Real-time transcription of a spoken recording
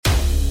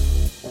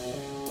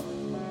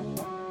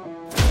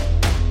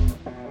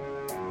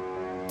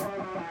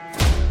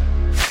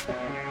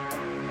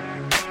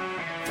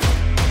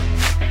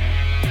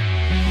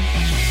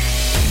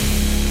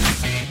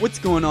What's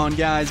going on,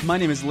 guys? My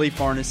name is Leif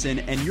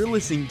Arneson, and you're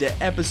listening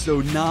to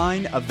episode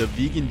 9 of the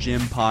Vegan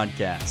Gym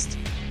Podcast.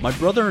 My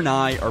brother and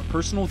I are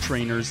personal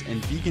trainers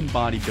and vegan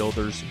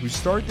bodybuilders who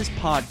started this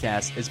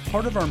podcast as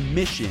part of our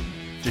mission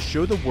to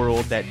show the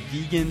world that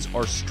vegans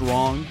are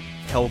strong,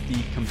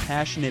 healthy,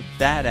 compassionate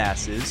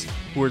badasses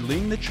who are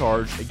leading the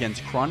charge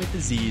against chronic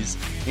disease,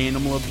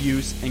 animal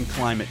abuse, and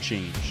climate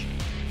change.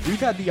 We've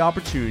had the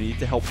opportunity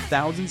to help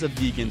thousands of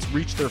vegans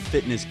reach their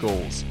fitness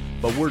goals,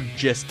 but we're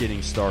just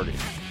getting started.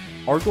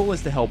 Our goal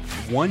is to help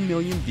 1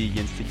 million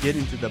vegans to get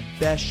into the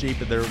best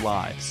shape of their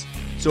lives.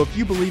 So if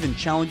you believe in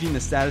challenging the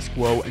status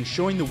quo and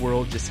showing the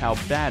world just how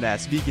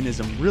badass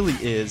veganism really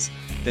is,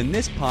 then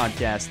this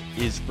podcast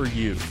is for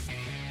you.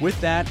 With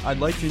that, I'd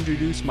like to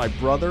introduce my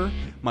brother,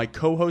 my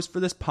co-host for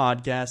this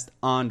podcast,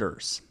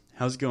 Anders.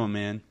 How's it going,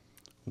 man?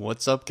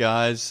 What's up,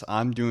 guys?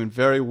 I'm doing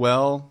very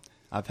well.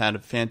 I've had a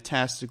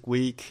fantastic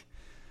week.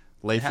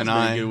 Leif and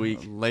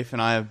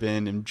I have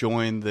been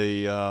enjoying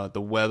the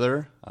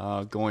weather,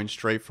 going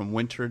straight from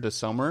winter to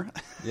summer.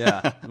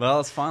 Yeah,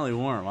 well, it's finally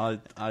warm.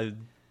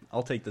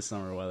 I'll take the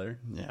summer weather.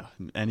 Yeah,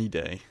 any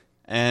day.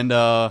 And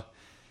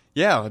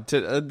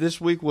this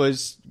week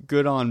was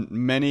good on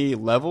many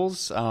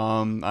levels.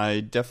 I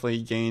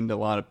definitely gained a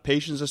lot of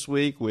patience this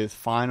week with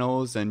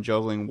finals and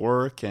juggling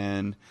work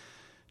and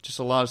just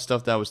a lot of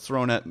stuff that was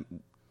thrown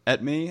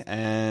at me,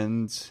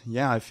 and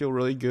yeah, I feel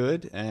really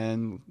good,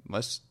 and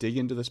let's dig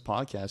into this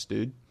podcast,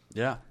 dude.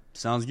 Yeah,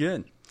 sounds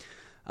good.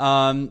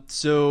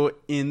 So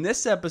in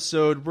this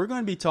episode, we're going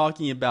to be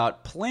talking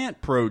about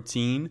plant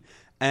protein,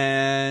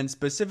 and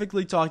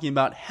specifically talking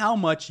about how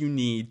much you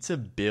need to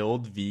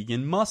build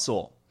vegan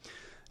muscle.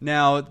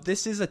 Now,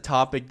 this is a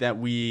topic that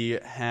we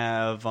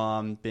have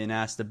been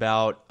asked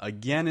about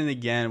again and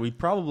again. We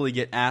probably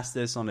get asked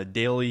this on a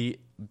daily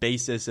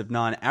basis, if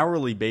not an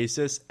hourly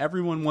basis.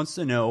 Everyone wants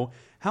to know,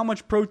 how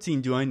much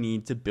protein do I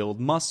need to build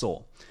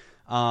muscle?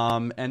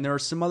 And there are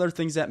some other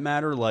things that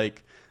matter,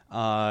 like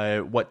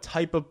what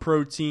type of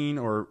protein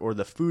or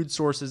the food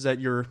sources that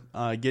you're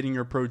getting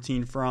your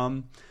protein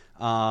from,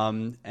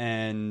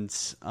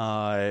 and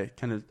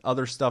kind of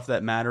other stuff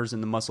that matters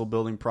in the muscle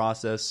building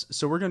process.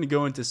 So we're going to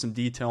go into some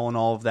detail on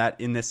all of that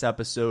in this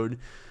episode.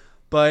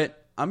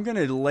 But I'm going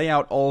to lay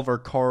out all of our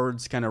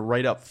cards kind of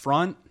right up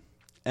front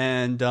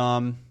and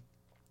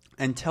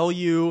tell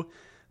you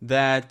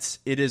that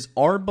it is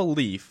our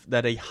belief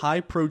that a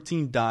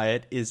high-protein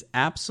diet is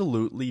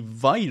absolutely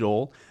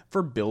vital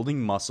for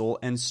building muscle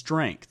and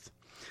strength.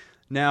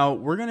 Now,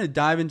 we're going to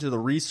dive into the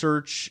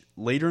research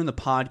later in the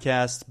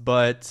podcast,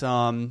 but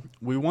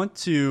we want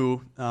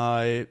to,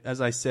 as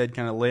I said,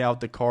 kind of lay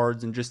out the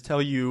cards and just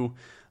tell you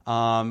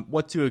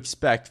what to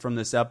expect from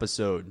this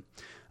episode.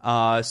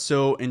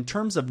 So in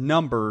terms of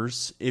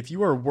numbers, if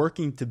you are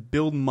working to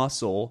build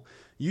muscle,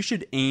 you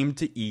should aim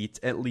to eat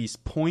at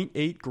least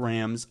 0.8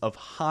 grams of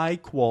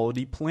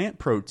high-quality plant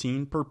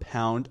protein per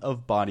pound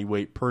of body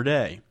weight per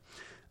day.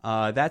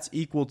 That's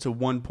equal to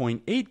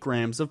 1.8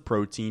 grams of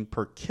protein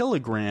per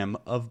kilogram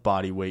of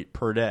body weight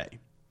per day.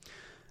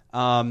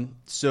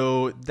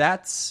 So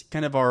that's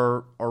kind of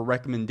our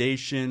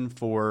recommendation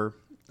for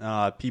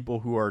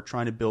people who are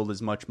trying to build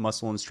as much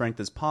muscle and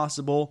strength as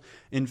possible.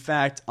 In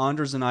fact,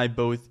 Anders and I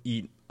both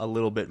eat a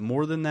little bit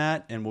more than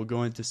that, and we'll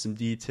go into some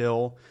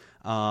detail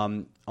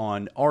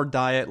on our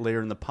diet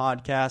later in the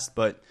podcast,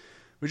 but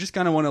we just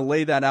kind of want to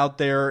lay that out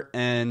there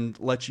and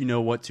let you know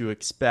what to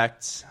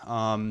expect.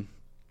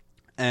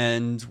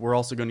 And we're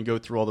also going to go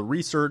through all the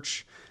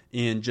research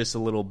in just a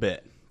little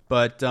bit.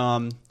 But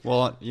on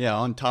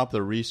top of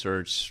the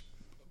research,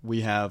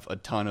 we have a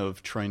ton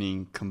of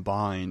training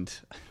combined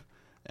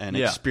and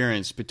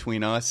experience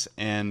between us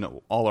and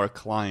all our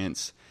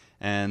clients,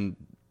 and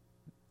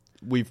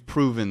we've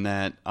proven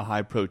that a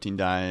high-protein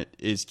diet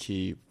is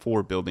key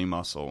for building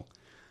muscle,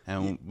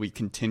 and we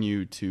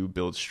continue to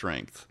build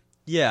strength.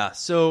 Yeah,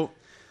 so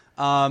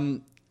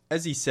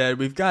as he said,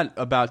 we've got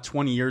about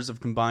 20 years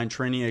of combined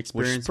training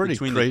experience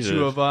between the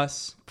two of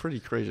us. Pretty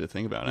crazy to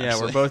think about, actually.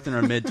 Yeah, we're both in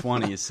our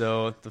mid-20s,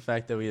 so the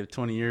fact that we have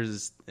 20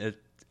 years, it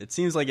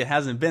seems like it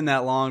hasn't been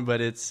that long,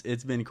 but it's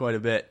been quite a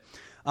bit.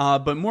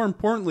 But more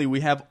importantly, we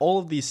have all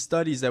of these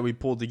studies that we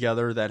pulled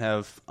together that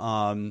have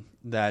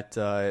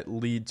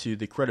lead to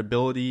the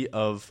credibility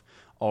of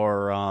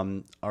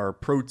our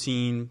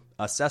protein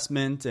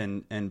assessment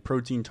and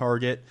protein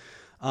target.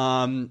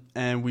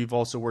 And we've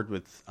also worked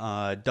with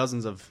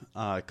dozens of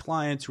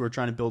clients who are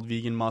trying to build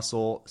vegan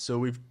muscle. So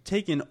we've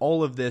taken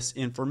all of this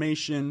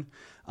information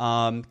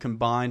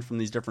combined from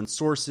these different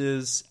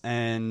sources,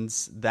 and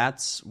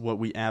that's what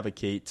we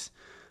advocate.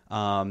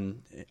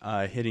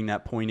 Hitting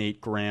that 0.8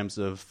 grams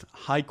of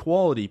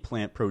high-quality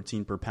plant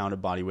protein per pound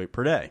of body weight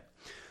per day.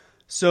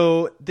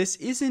 So this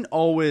isn't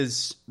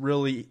always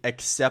really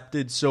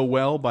accepted so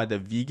well by the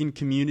vegan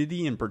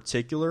community in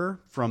particular,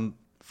 from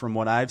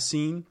what I've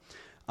seen.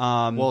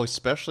 Well,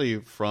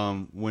 especially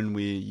from when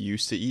we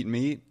used to eat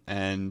meat,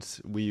 and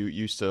we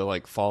used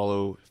to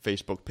follow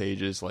Facebook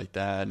pages like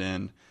that,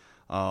 and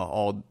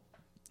all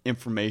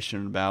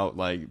information about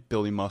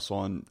building muscle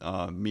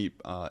on meat,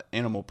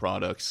 animal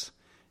products.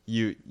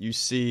 you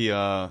see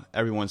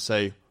everyone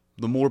say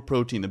the more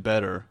protein the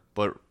better,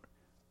 but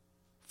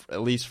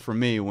at least for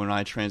me, when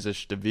I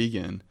transitioned to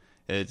vegan,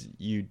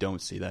 you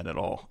don't see that at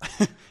all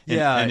in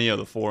any of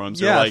the forums.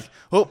 They're like,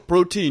 oh,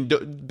 protein,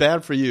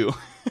 bad for you.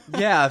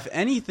 Yeah, if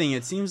anything,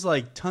 it seems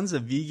like tons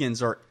of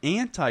vegans are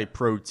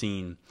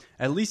anti-protein,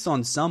 at least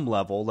on some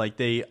level. Like,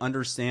 they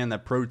understand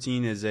that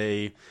protein is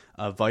a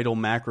vital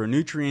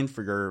macronutrient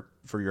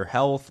for your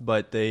health,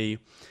 but they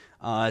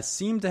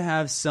seem to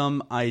have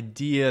some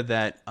idea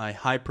that a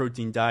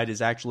high-protein diet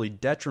is actually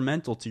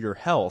detrimental to your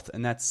health,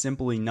 and that's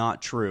simply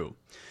not true.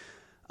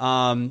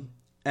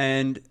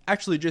 And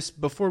actually, just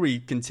before we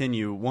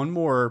continue, one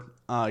more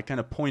kind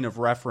of point of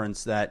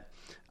reference that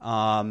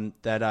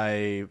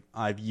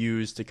I've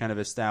used to kind of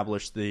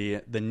establish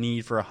the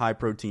need for a high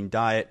protein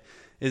diet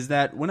is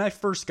that when I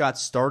first got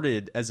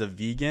started as a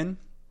vegan,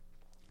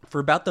 for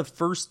about the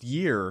first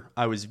year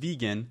I was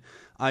vegan,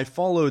 I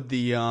followed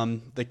the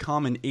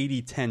common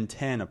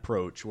 80-10-10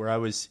 approach, where I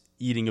was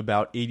eating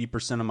about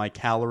 80% of my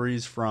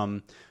calories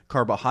from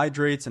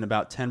carbohydrates and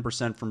about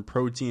 10% from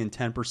protein and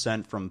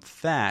 10% from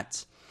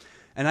fat.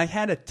 And I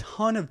had a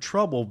ton of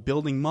trouble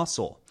building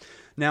muscle.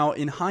 Now,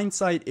 in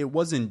hindsight, it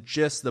wasn't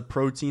just the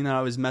protein that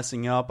I was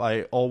messing up.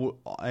 I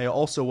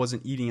also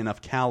wasn't eating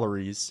enough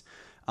calories.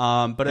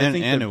 But I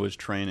think it was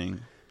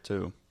training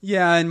too.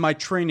 Yeah, and my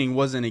training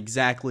wasn't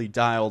exactly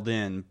dialed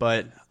in.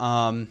 But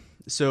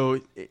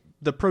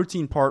the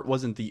protein part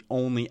wasn't the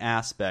only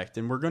aspect.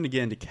 And we're going to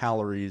get into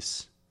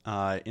calories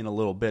in a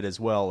little bit as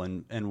well,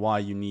 and why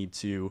you need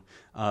to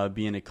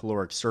be in a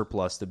caloric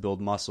surplus to build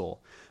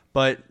muscle.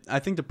 But I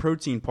think the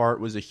protein part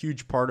was a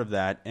huge part of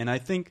that, and I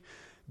think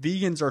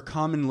vegans are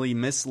commonly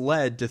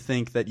misled to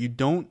think that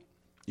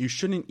you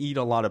shouldn't eat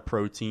a lot of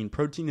protein.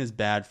 Protein is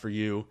bad for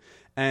you,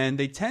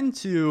 and I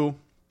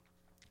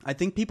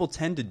think people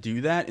tend to do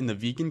that in the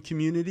vegan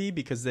community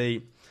because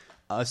they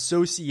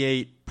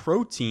associate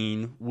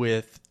protein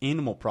with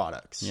animal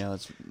products. Yeah,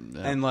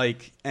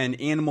 and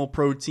animal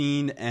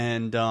protein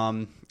and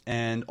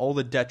all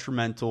the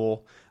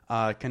detrimental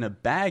kind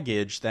of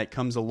baggage that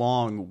comes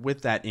along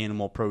with that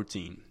animal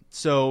protein.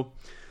 So,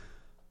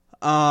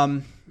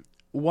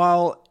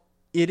 while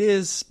it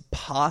is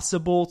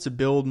possible to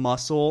build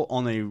muscle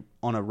on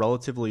a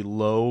relatively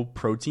low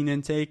protein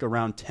intake,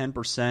 around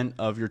 10%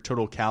 of your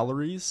total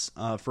calories,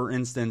 for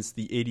instance,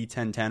 the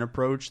 80-10-10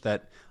 approach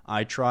that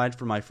I tried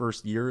for my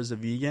first year as a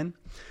vegan,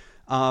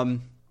 a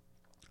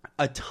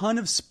ton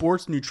of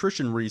sports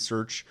nutrition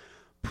research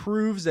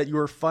proves that you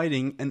are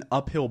fighting an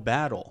uphill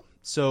battle.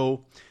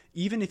 So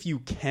even if you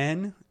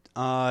can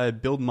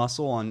build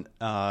muscle on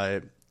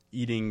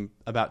eating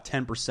about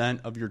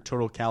 10% of your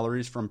total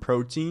calories from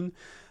protein,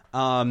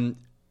 the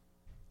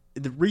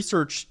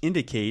research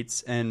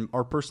indicates, and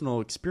our personal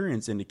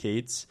experience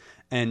indicates,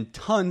 and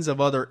tons of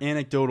other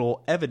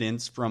anecdotal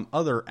evidence from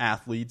other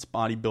athletes,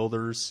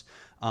 bodybuilders,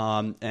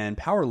 and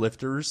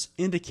powerlifters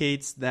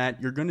indicates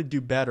that you're going to do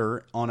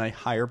better on a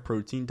higher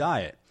protein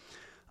diet.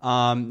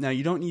 Now,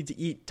 you don't need to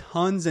eat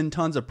tons and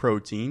tons of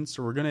protein,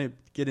 so we're going to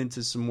get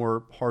into some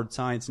more hard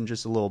science in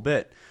just a little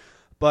bit.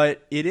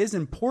 But it is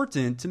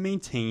important to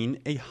maintain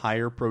a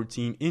higher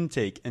protein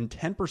intake, and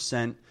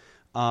 10%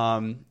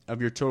 of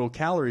your total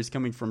calories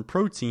coming from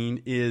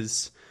protein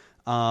is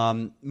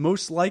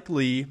most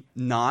likely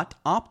not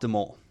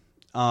optimal.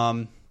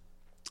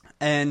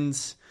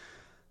 And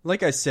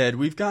like I said,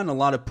 we've gotten a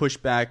lot of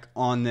pushback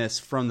on this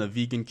from the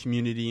vegan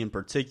community in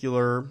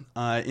particular.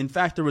 In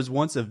fact, there was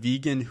once a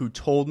vegan who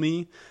told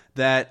me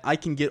that I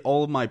can get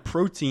all of my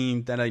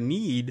protein that I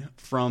need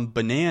from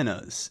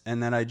bananas,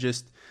 and that I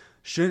just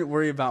shouldn't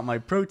worry about my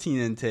protein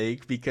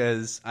intake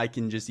because I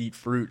can just eat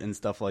fruit and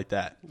stuff like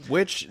that.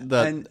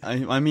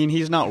 I mean,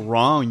 he's not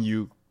wrong.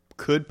 You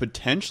could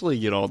potentially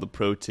get all the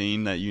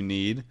protein that you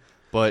need.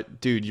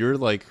 But, dude, you're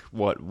like,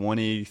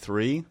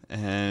 183?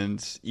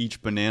 And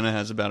each banana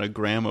has about a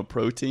gram of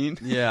protein?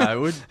 Yeah, it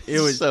would be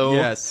a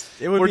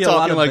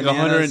lot of like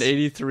bananas.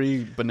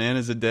 183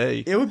 bananas a day.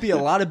 It would be a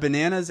lot of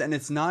bananas, and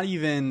it's not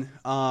even...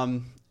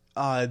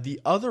 the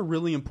other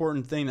really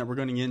important thing that we're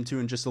going to get into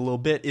in just a little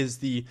bit is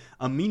the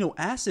amino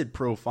acid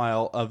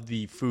profile of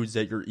the foods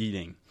that you're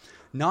eating.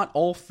 Not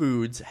all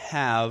foods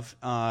have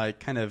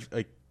kind of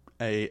an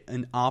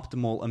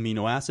optimal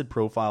amino acid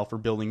profile for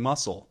building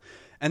muscle.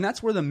 And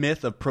that's where the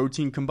myth of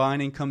protein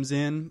combining comes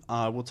in.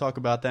 We'll talk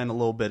about that in a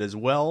little bit as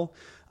well.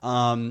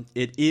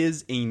 It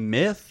is a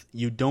myth.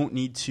 You don't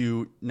need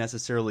to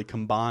necessarily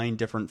combine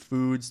different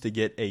foods to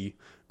get a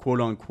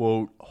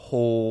quote-unquote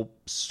whole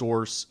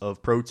source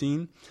of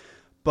protein.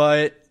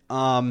 But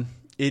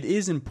it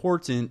is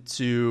important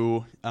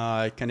to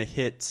kind of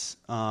hit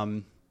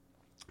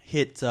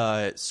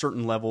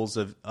certain levels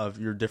of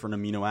your different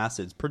amino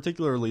acids,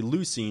 particularly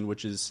leucine,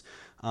 which is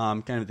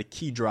kind of the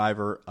key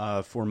driver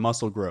for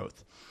muscle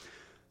growth.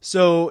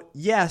 So,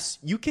 yes,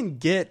 you can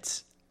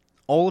get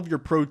all of your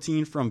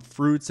protein from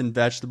fruits and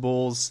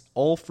vegetables.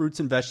 All fruits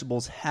and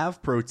vegetables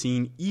have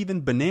protein,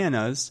 even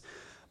bananas.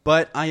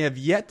 But I have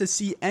yet to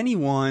see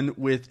anyone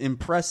with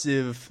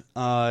impressive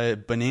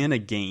banana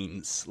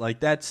gains. Like,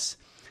 that's...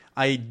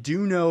 I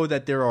do know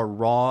that there are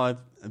raw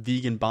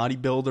vegan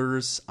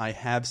bodybuilders. I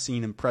have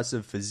seen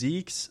impressive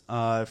physiques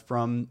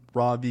from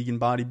raw vegan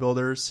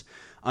bodybuilders.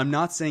 I'm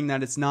not saying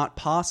that it's not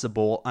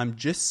possible. I'm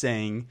just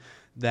saying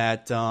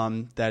that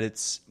that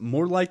it's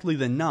more likely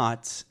than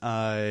not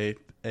a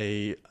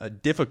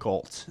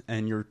difficult,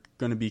 and you're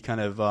going to be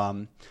kind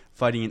of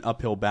fighting an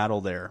uphill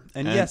battle there.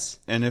 And yes,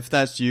 and if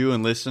that's you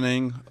and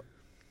listening,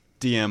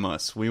 DM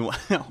us. We want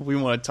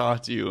to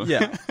talk to you.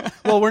 Yeah.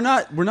 Well, we're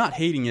not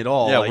hating at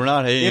all. Yeah, we're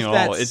not hating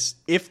at all.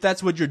 If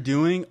that's what you're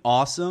doing,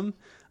 awesome.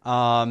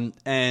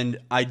 And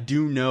I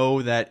do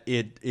know that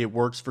it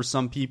works for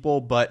some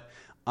people, but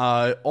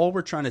all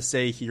we're trying to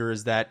say here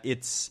is that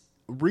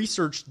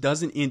research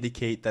doesn't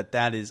indicate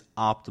that is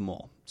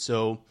optimal.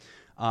 So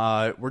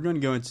we're going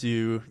to go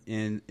into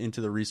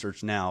the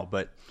research now,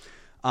 but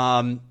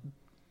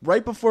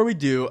right before we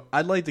do,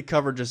 I'd like to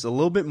cover just a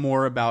little bit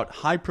more about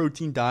high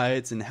protein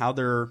diets and how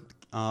they're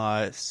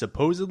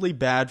supposedly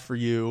bad for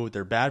you.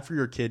 They're bad for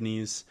your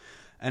kidneys.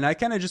 And I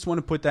kind of just want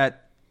to put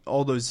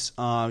all those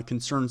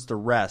concerns to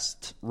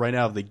rest right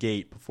out of the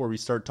gate before we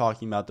start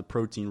talking about the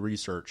protein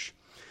research.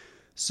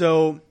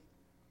 So,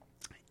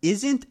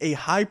 isn't a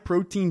high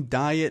protein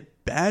diet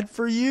bad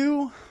for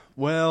you?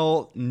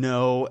 Well,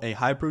 no, a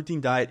high protein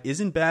diet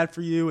isn't bad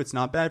for you. It's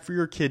not bad for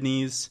your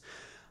kidneys.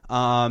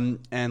 And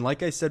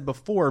like I said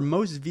before,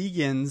 most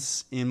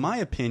vegans, in my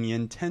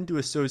opinion, tend to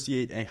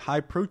associate a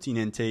high protein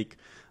intake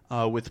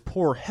with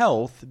poor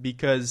health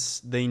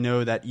because they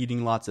know that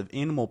eating lots of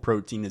animal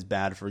protein is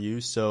bad for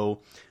you. So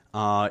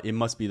it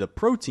must be the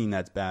protein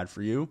that's bad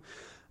for you.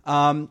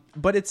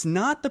 But it's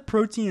not the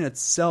protein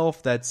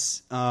itself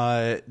that's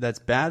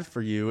bad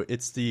for you.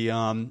 It's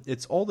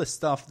it's all the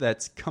stuff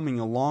that's coming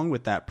along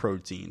with that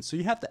protein. So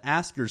you have to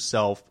ask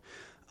yourself,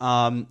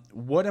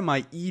 what am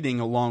I eating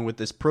along with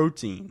this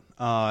protein?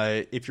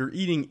 If you're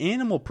eating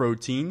animal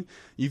protein,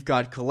 you've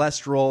got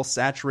cholesterol,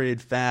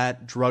 saturated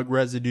fat, drug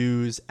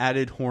residues,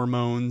 added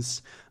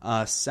hormones,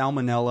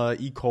 salmonella,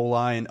 E.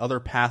 coli, and other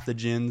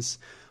pathogens.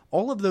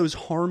 All of those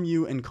harm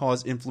you and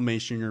cause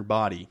inflammation in your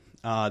body.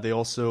 They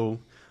also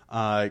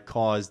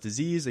cause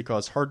disease. They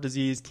cause heart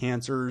disease,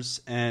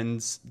 cancers,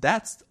 and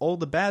that's all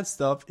the bad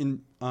stuff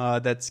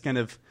that's kind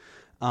of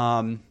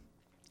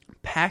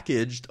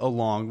packaged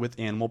along with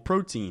animal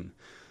protein.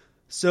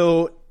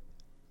 So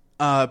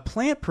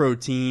plant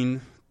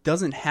protein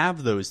doesn't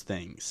have those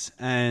things,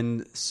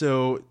 and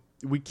so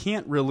we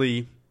can't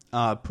really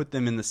put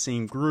them in the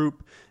same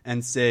group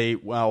and say,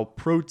 well,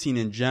 protein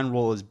in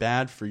general is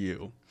bad for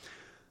you.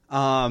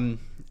 And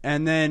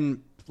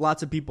then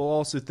lots of people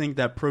also think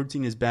that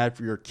protein is bad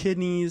for your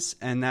kidneys,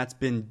 and that's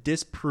been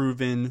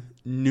disproven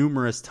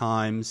numerous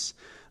times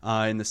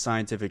in the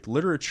scientific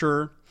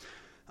literature.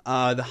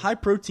 The high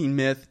protein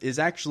myth is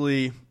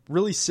actually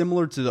really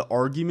similar to the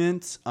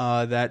argument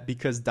that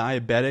because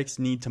diabetics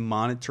need to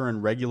monitor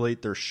and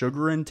regulate their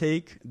sugar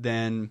intake,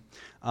 then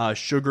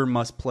sugar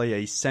must play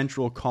a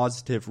central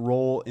causative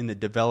role in the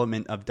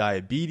development of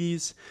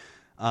diabetes.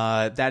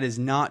 That is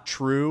not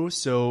true.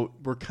 So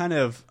we're kind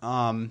of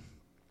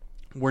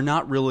we're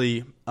not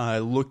really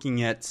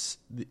looking at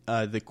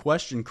the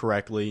question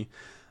correctly.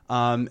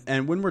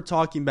 And when we're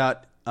talking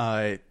about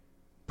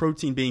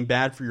protein being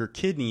bad for your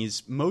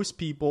kidneys, most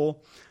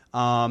people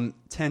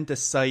tend to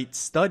cite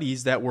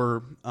studies that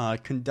were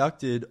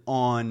conducted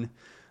on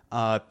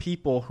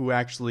people who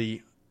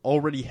actually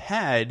already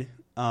had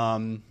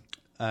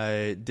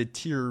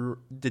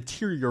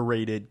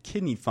deteriorated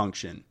kidney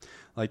function.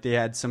 Like they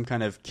had some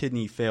kind of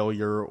kidney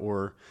failure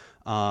or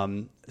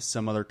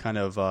some other kind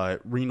of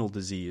renal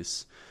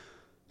disease.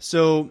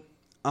 So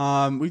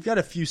we've got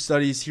a few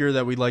studies here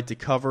that we'd like to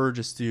cover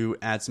just to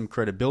add some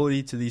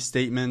credibility to these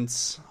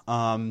statements.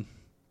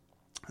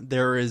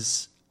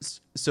 There's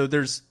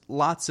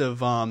lots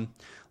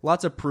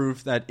of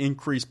proof that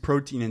increased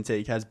protein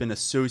intake has been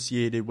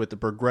associated with the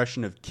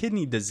progression of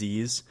kidney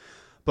disease.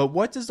 But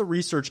what does the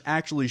research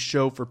actually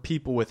show for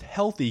people with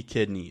healthy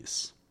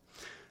kidneys?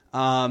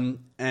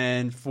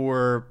 And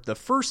for the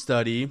first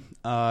study,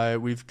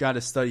 we've got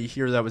a study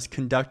here that was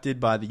conducted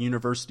by the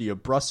University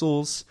of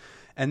Brussels,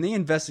 and they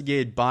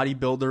investigated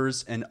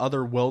bodybuilders and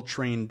other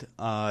well-trained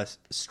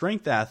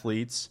strength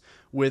athletes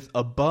with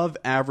above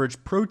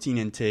average protein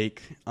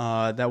intake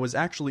that was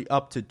actually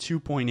up to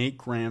 2.8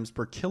 grams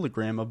per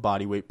kilogram of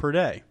body weight per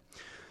day.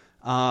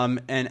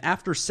 And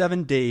after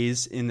 7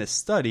 days in this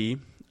study,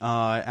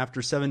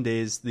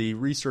 the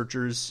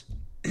researchers,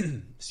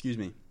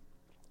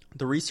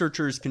 the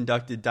researchers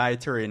conducted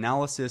dietary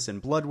analysis and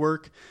blood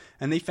work,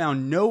 and they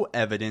found no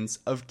evidence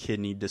of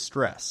kidney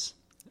distress.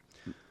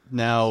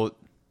 Now,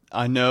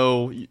 I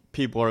know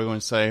people are going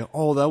to say,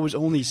 oh, that was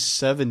only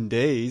 7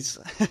 days,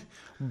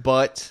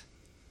 but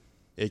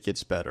it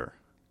gets better.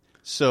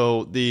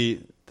 So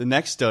the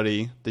next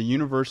study, the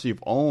University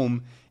of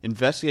Ulm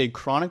investigated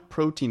chronic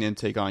protein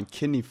intake on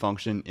kidney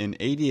function in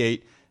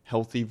 88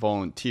 healthy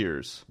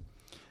volunteers,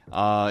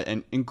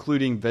 and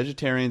including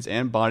vegetarians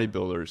and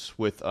bodybuilders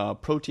with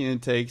protein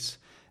intakes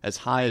as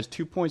high as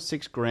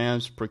 2.6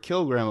 grams per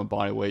kilogram of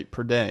body weight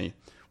per day,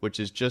 which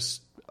is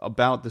just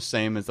about the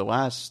same as the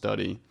last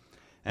study.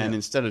 And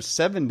instead of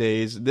 7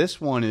 days, this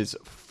one is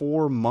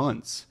 4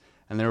 months.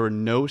 And there were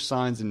no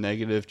signs of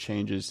negative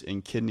changes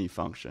in kidney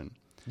function.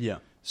 Yeah.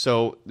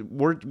 So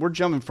we're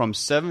jumping from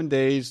 7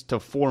 days to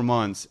 4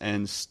 months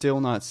and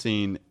still not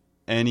seeing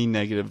any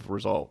negative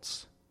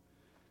results.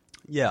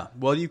 Yeah.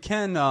 Well, you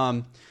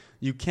can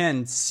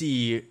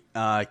see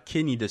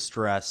kidney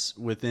distress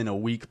within a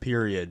week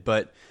period,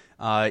 but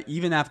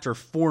even after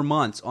 4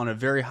 months on a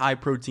very high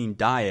protein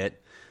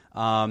diet,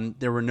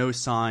 there were no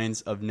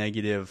signs of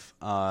negative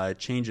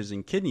changes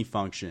in kidney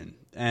function.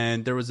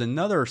 And there was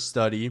another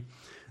study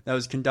that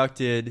was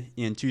conducted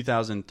in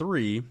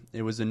 2003.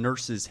 It was a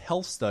nurses'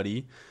 health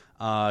study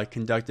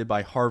conducted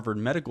by Harvard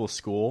Medical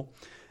School,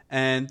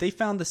 and they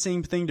found the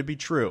same thing to be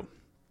true.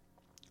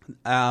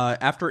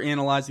 After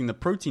analyzing the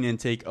protein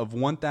intake of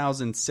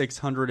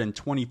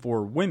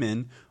 1,624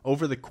 women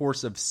over the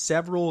course of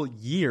several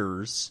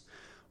years,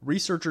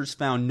 researchers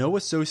found no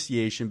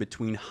association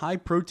between high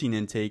protein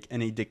intake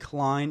and a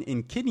decline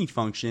in kidney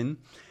function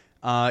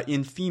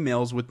in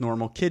females with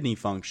normal kidney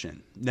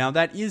function. Now,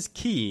 that is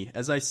key.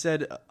 As I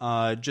said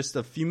just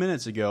a few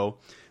minutes ago,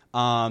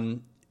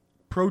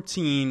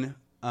 protein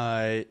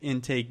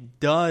intake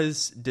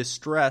does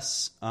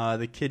distress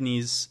the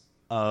kidneys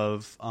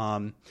of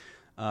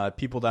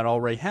people that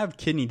already have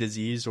kidney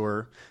disease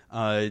or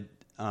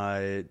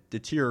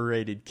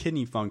deteriorated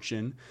kidney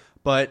function.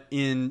 But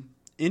in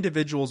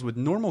individuals with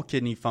normal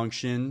kidney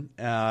function,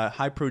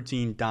 high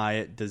protein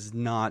diet does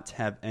not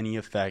have any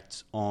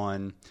effect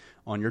on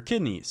your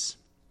kidneys.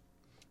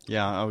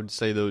 Yeah, I would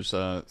say those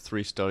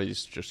 3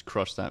 studies just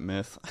crushed that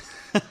myth.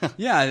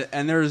 Yeah,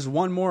 and there's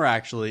one more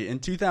actually. In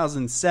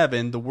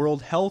 2007, the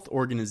World Health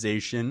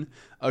Organization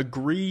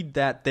agreed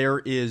that there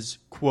is,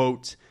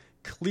 quote,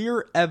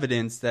 clear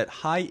evidence that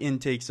high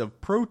intakes of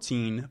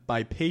protein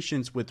by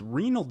patients with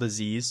renal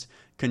disease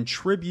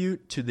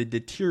contribute to the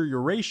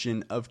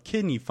deterioration of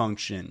kidney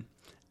function,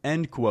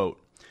 end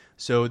quote.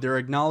 So they're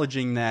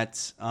acknowledging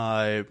that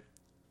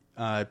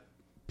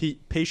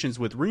patients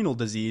with renal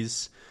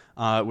disease,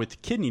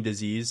 with kidney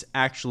disease,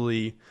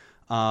 actually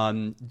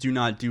do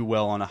not do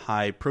well on a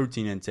high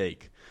protein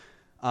intake.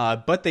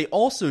 But they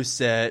also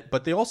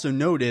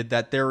noted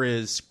that there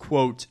is,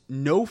 quote,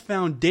 no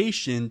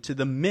foundation to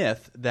the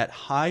myth that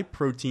high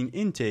protein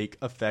intake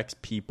affects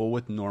people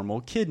with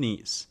normal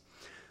kidneys.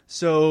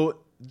 So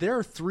there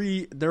are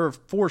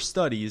 4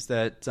 studies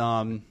that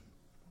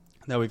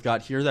we've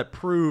got here that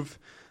prove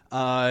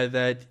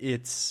that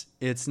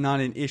it's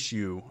not an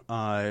issue.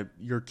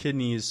 Your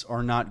kidneys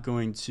are not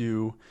going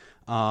to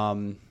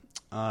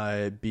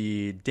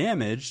be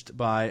damaged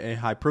by a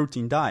high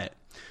protein diet.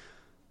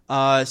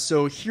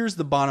 So here's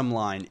the bottom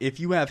line. If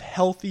you have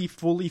healthy,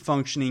 fully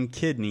functioning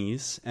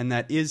kidneys, and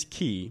that is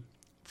key,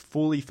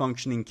 fully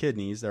functioning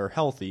kidneys that are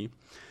healthy,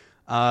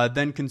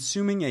 then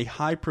consuming a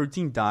high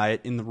protein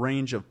diet in the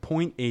range of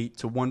 0.8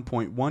 to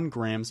 1.1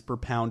 grams per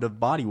pound of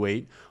body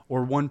weight,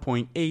 or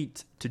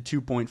 1.8 to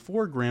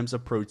 2.4 grams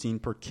of protein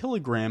per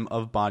kilogram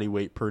of body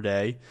weight per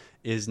day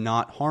is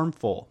not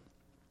harmful.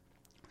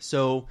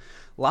 So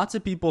lots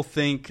of people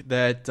think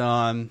that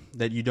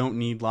that you don't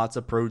need lots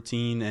of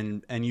protein,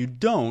 and you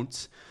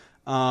don't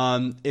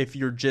if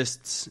you're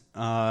just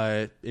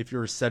if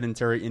you're a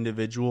sedentary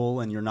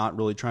individual and you're not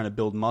really trying to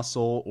build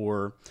muscle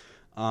or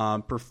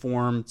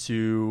perform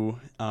to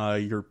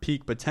your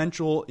peak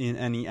potential in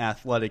any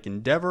athletic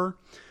endeavor.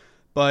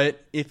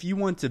 But if you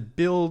want to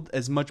build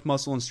as much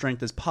muscle and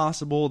strength as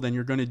possible, then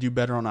you're going to do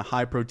better on a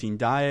high protein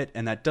diet,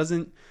 and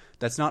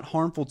that's not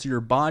harmful to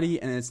your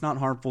body, and it's not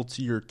harmful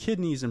to your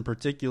kidneys in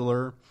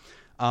particular.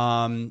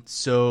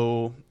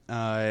 So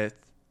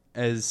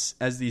as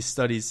these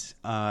studies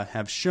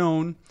have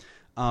shown,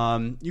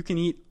 you can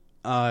eat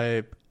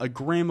a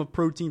gram of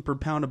protein per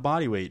pound of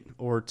body weight,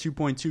 or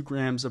 2.2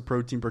 grams of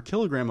protein per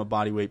kilogram of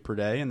body weight per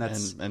day, and not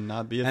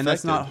be affected. And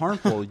that's not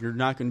harmful. You're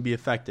not going to be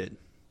affected.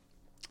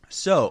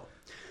 So,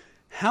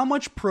 how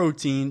much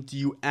protein do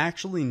you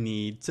actually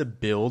need to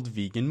build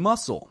vegan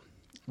muscle?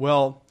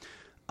 Well,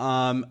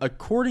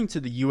 according to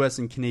the U.S.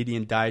 and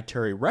Canadian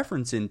dietary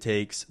reference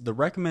intakes, the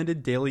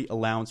recommended daily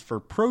allowance for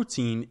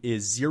protein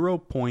is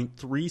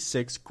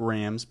 0.36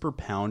 grams per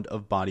pound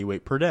of body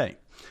weight per day.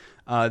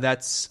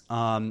 That's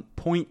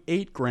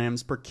 0.8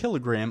 grams per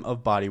kilogram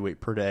of body weight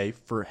per day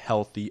for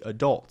healthy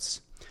adults.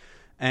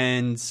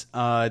 And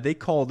they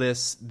call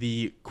this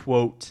the,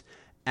 quote,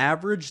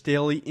 average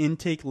daily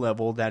intake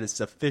level that is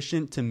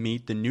sufficient to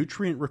meet the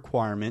nutrient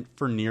requirement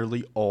for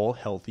nearly all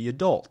healthy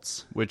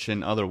adults. Which,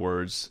 in other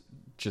words,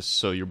 just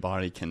so your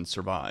body can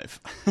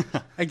survive.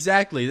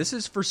 Exactly. This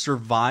is for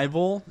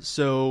survival.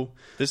 So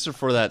this is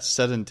for that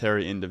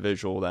sedentary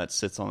individual that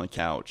sits on the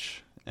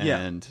couch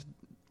and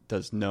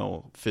does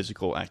no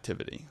physical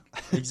activity.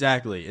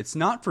 Exactly. It's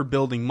not for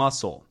building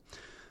muscle.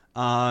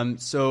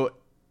 So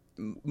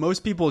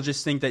most people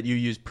just think that you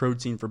use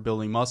protein for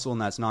building muscle, and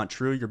that's not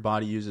true. Your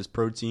body uses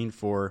protein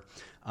for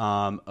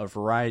a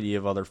variety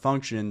of other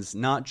functions,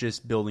 not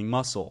just building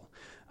muscle.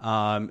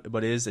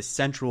 but it is a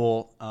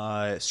central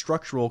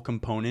structural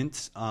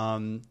component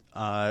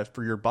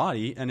for your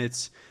body, and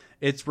it's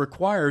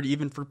required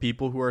even for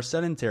people who are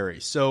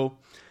sedentary. So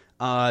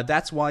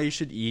that's why you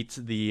should eat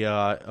the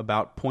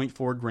about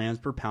 0.4 grams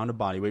per pound of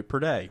body weight per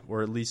day,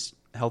 or at least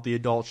healthy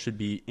adults should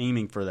be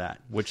aiming for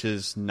that. Which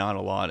is not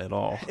a lot at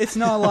all. It's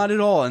not a lot at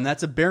all, and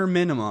that's a bare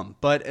minimum.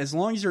 But as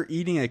long as you're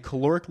eating a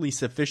calorically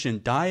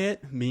sufficient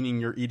diet, meaning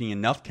you're eating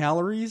enough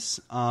calories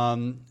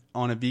on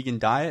a vegan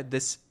diet,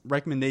 this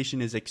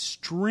recommendation is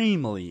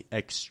extremely,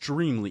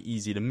 extremely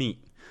easy to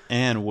meet.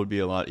 And would be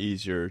a lot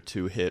easier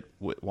to hit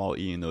while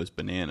eating those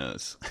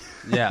bananas.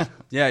 Yeah,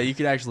 you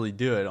could actually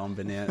do it on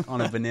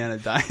a banana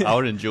diet. I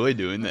would enjoy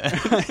doing that.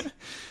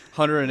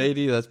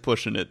 180, that's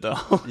pushing it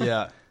though.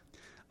 Yeah.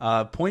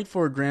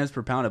 0.4 grams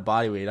per pound of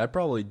body weight. I'd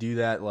probably do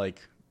that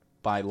like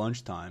by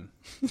lunchtime,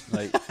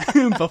 like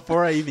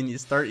before I even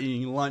start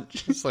eating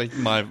lunch. It's like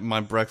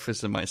my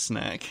breakfast and my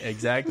snack.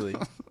 Exactly.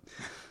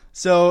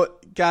 So,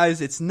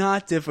 guys, it's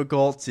not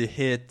difficult to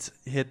hit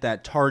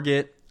that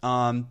target.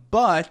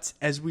 But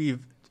as we've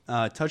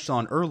touched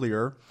on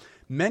earlier,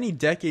 many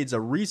decades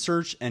of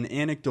research and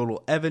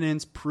anecdotal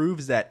evidence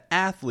proves that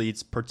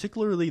athletes,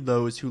 particularly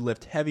those who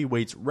lift heavy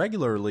weights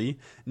regularly,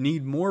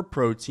 need more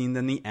protein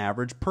than the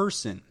average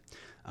person.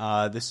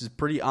 This is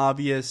pretty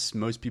obvious.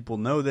 Most people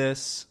know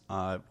this.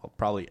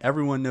 Probably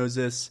everyone knows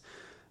this.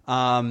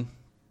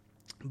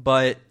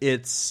 But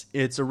it's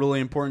a really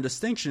important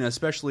distinction,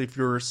 especially if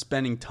you're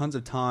spending tons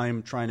of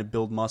time trying to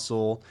build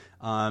muscle,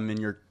 and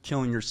you're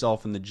killing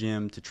yourself in the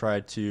gym to try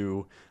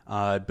to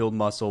build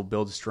muscle,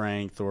 build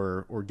strength,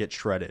 or get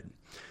shredded.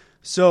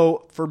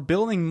 So for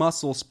building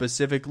muscle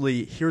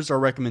specifically, here's our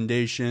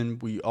recommendation.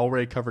 We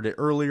already covered it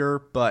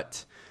earlier,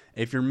 but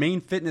if your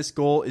main fitness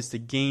goal is to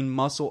gain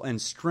muscle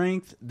and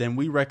strength, then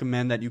we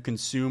recommend that you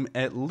consume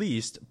at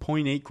least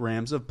 0.8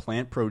 grams of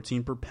plant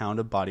protein per pound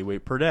of body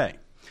weight per day.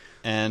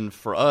 And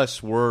for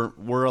us,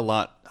 we're a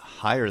lot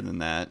higher than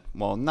that.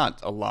 Well, not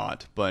a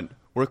lot, but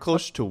we're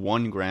close to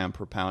 1 gram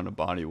per pound of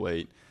body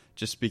weight,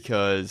 just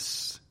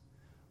because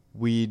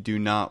we do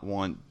not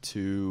want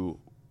to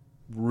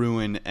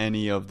ruin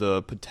any of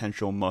the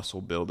potential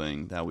muscle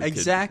building that we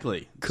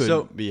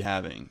could be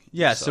having.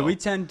 Yeah, so we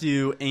tend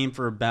to aim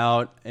for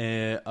about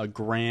a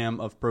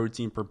gram of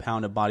protein per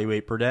pound of body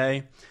weight per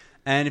day.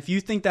 And if you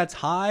think that's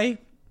high,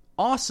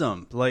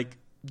 awesome. Like,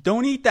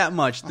 don't eat that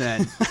much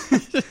then.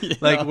 Yeah.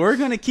 Like, we're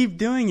going to keep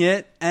doing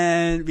it,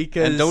 and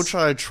don't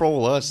try to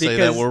troll us, say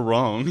that we're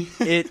wrong.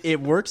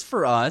 it works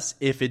for us.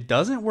 If it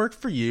doesn't work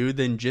for you,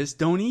 then just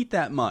don't eat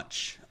that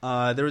much.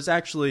 There was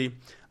actually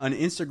an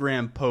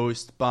Instagram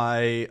post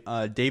by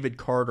David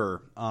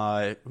Carter,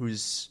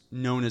 who's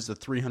known as the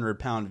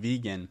 300-pound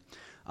vegan,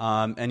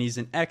 and he's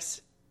an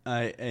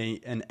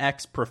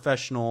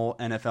ex-professional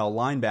NFL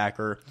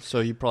linebacker.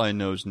 So he probably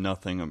knows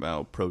nothing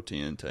about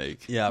protein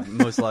intake. Yeah,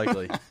 most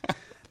likely.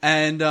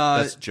 And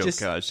that's a joke,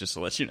 guys, just to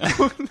let you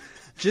know.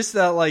 Just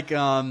that, like,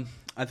 I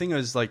think it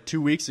was like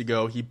 2 weeks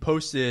ago, he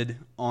posted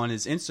on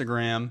his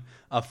Instagram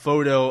a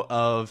photo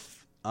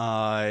of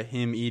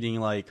him eating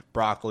like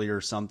broccoli or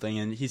something,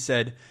 and he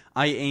said,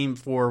 I aim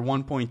for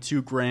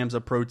 1.2 grams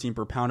of protein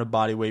per pound of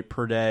body weight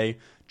per day,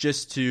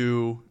 just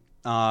to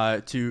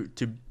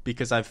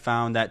because I've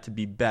found that to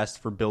be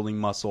best for building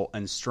muscle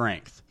and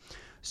strength.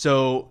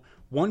 So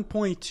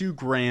 1.2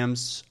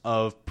 grams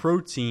of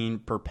protein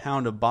per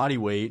pound of body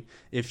weight,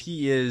 if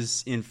he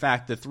is in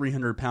fact the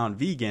 300-pound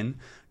vegan,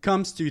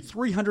 comes to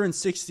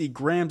 360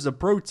 grams of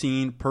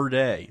protein per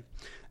day.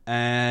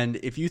 And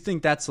if you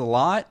think that's a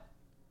lot,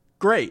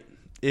 great.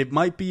 It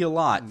might be a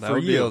lot for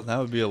you. That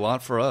would be a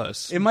lot for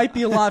us. It might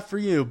be a lot for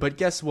you, but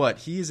guess what?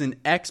 He's an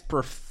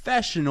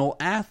ex-professional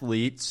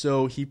athlete,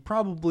 so he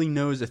probably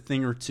knows a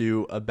thing or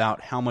two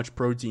about how much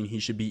protein he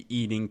should be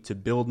eating to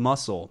build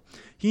muscle.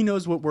 He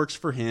knows what works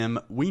for him.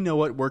 We know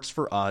what works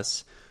for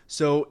us.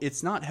 So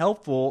it's not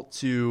helpful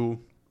to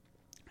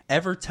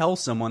ever tell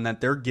someone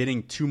that they're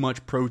getting too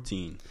much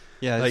protein.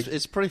 Yeah, like,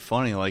 it's pretty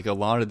funny. Like, a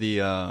lot of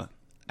the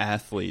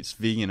athletes,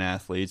 vegan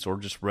athletes, or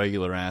just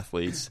regular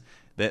athletes,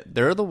 that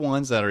they're the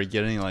ones that are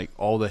getting like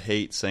all the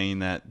hate, saying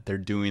that they're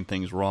doing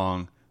things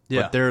wrong.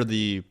 Yeah. But they're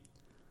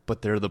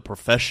the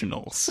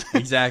professionals.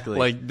 Exactly.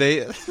 Like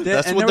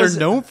that's what they're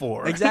known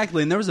for.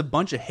 Exactly. And there was a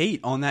bunch of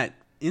hate on that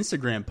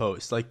Instagram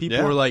post. Like,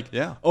 people were like,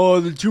 yeah.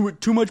 "Oh,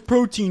 too much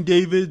protein,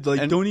 David.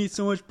 Like, don't eat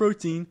so much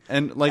protein."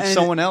 And like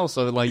someone else,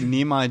 like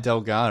Nimai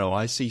Delgado,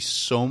 I see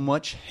so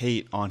much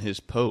hate on his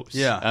posts.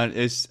 Yeah. And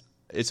it's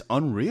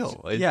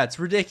unreal. It's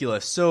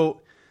ridiculous.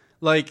 So,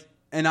 like,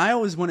 and I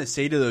always want to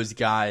say to those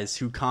guys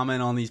who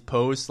comment on these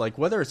posts, like,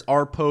 whether it's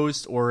our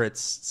post or it's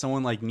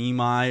someone like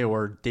Nimai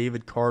or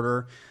David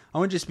Carter, I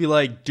want to just be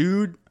like,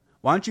 dude,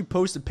 why don't you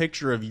post a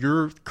picture of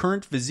your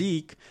current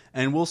physique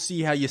and we'll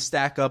see how you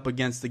stack up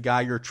against the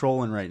guy you're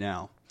trolling right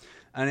now.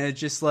 And it's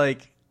just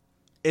like,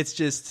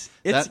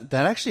 that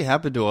actually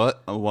happened to us,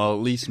 well, at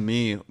least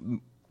me,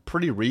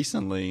 pretty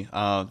recently.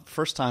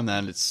 First time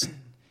that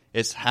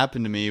it's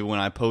happened to me when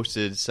I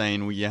posted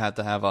saying you have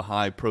to have a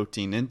high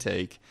protein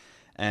intake.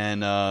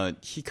 And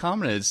he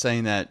commented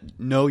saying that,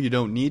 no, you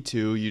don't need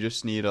to. You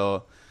just need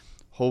a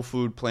whole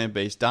food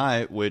plant-based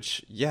diet,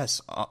 which,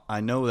 yes,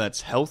 I know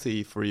that's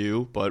healthy for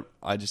you, but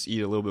I just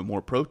eat a little bit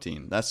more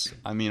protein.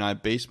 I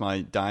base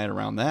my diet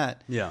around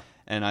that. Yeah.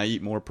 And I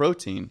eat more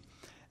protein.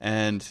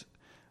 And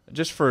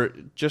just for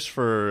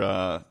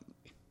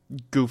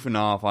goofing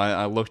off,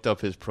 I looked up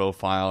his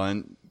profile,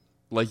 and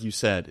like you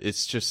said,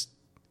 it's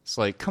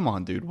like, come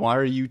on, dude, why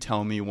are you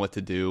telling me what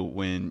to do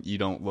when you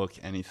don't look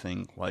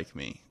anything like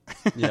me?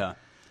 Yeah.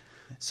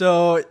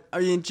 So, I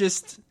mean,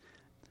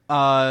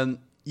 the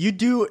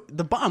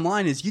bottom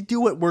line is you do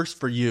what works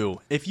for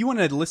you. If you want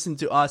to listen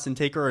to us and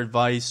take our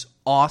advice,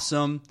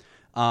 awesome.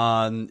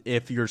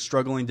 If you're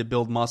struggling to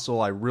build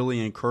muscle, I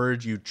really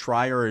encourage you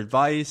try our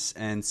advice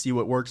and see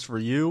what works for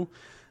you.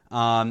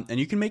 And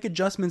you can make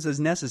adjustments as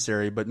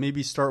necessary, but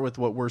maybe start with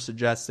what we're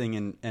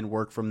suggesting and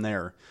work from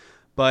there.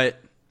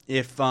 But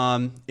if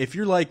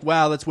you're like,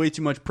 wow, that's way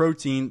too much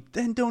protein,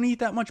 then don't eat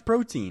that much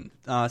protein.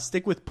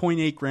 Stick with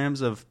 0.8 grams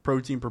of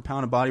protein per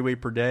pound of body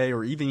weight per day,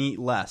 or even eat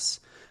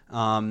less.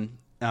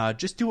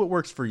 Just do what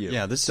works for you.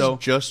 Yeah, this is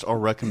just our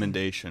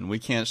recommendation. We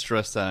can't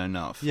stress that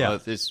enough. Yeah.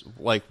 It's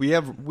like we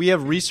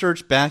have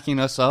research backing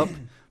us up,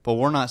 but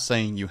we're not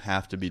saying you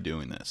have to be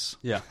doing this.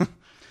 Yeah.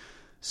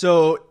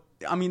 So,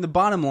 I mean, the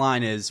bottom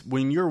line is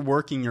when you're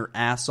working your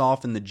ass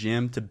off in the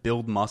gym to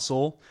build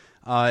muscle,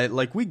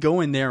 like we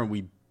go in there and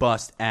we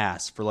bust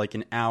ass for like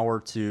an hour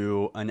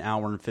to an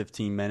hour and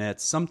 15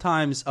 minutes,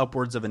 sometimes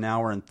upwards of an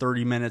hour and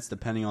 30 minutes,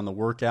 depending on the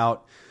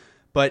workout.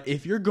 But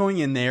if you're going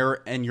in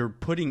there and you're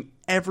putting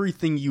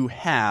everything you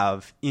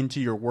have into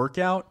your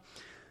workout,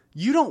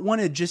 you don't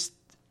want to just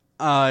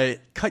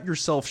cut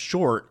yourself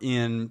short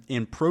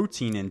in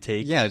protein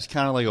intake. Yeah, it's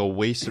kind of like a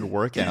wasted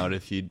workout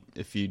if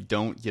you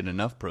don't get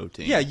enough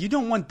protein. Yeah, you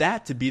don't want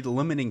that to be the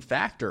limiting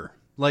factor.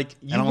 Like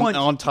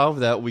on top of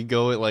that, we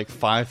go at like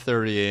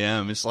 5:30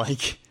 a.m. It's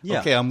like,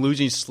 okay, I'm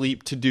losing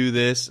sleep to do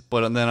this,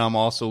 but then I'm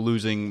also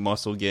losing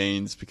muscle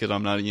gains because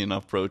I'm not eating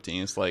enough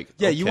protein. It's like,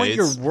 yeah, okay, you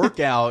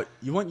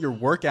want your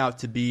workout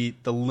to be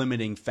the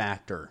limiting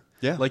factor.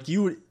 Yeah, like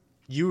you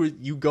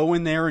go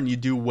in there and you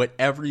do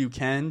whatever you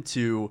can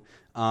to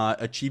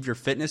achieve your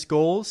fitness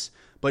goals,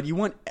 but you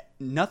want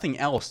nothing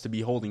else to be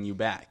holding you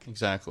back.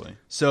 Exactly.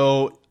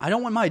 So I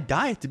don't want my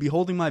diet to be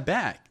holding me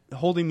back.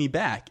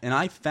 And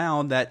I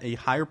found that a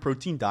higher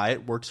protein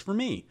diet works for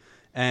me,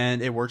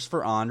 and it works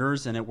for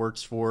Anders, and it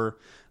works for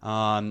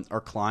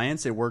our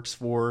clients. It works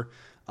for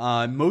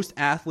most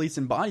athletes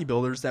and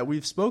bodybuilders that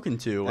we've spoken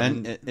to,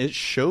 and it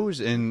shows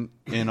in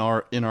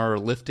our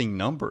lifting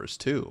numbers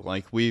too.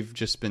 Like we've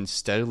just been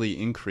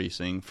steadily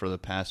increasing for the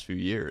past few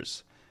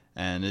years,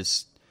 and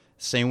it's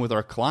same with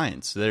our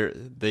clients. Their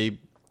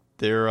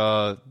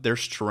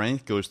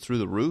strength goes through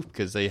the roof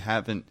because they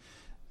haven't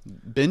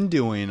been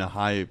doing a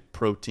high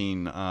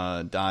protein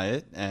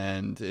diet,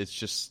 and it's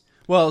just,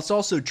 well, it's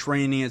also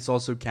training, it's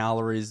also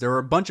calories. There are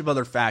a bunch of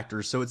other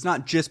factors, so it's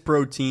not just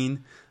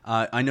protein.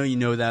 I know you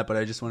know that, but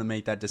I just want to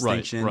make that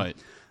distinction. Right.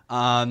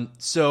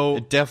 So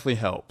it definitely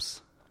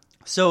helps.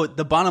 So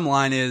the bottom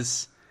line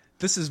is,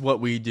 this is what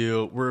we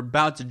do. We're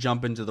about to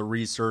jump into the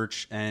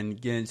research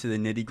and get into the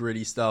nitty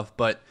gritty stuff,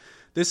 but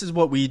this is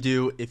what we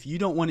do. If you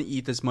don't want to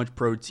eat this much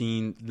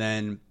protein,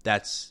 then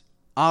that's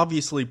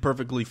obviously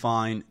perfectly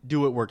fine.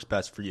 Do what works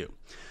best for you.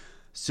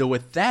 So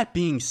with that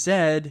being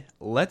said,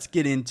 let's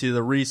get into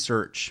the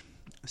research.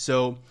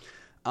 So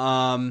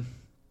we'll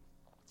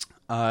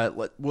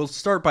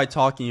start by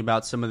talking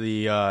about some of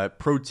the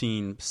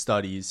protein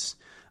studies,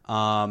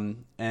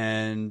 and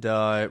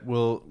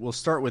we'll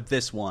start with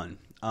this one.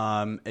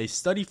 A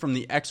study from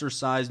the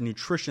Exercise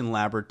Nutrition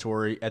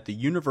Laboratory at the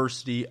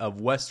University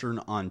of Western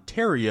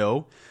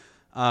Ontario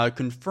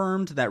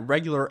confirmed that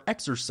regular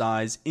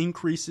exercise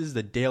increases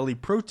the daily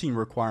protein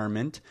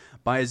requirement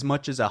by as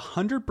much as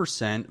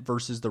 100%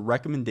 versus the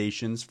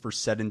recommendations for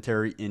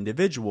sedentary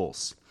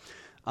individuals.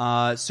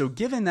 So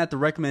given that the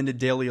recommended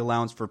daily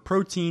allowance for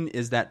protein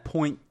is that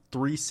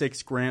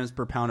 0.36 grams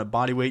per pound of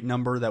body weight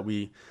number that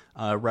we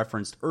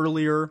referenced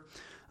earlier,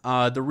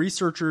 the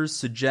researchers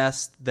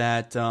suggest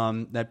that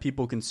that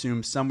people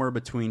consume somewhere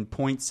between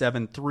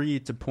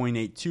 0.73 to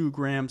 0.82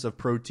 grams of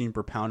protein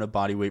per pound of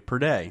body weight per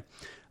day.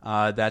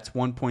 That's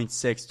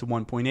 1.6 to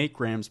 1.8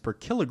 grams per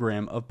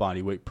kilogram of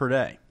body weight per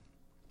day.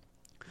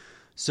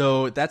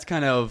 So that's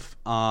kind of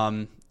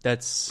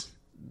that's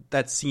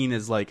seen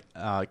as like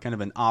kind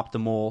of an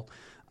optimal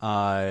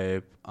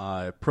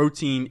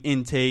protein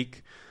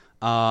intake.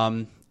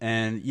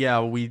 And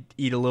yeah, we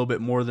eat a little bit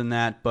more than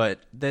that, but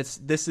this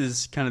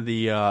is kind of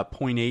the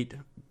 0.8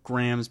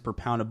 grams per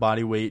pound of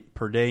body weight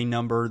per day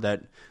number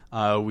that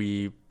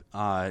we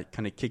kind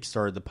of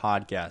kickstarted the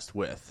podcast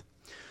with.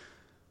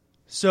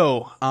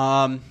 So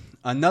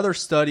another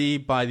study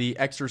by the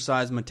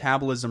Exercise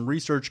Metabolism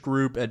Research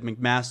Group at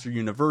McMaster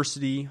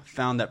University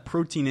found that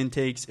protein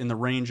intakes in the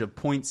range of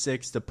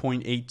 0.6 to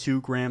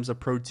 0.82 grams of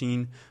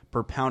protein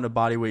per pound of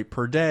body weight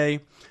per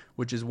day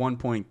which is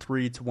 1.3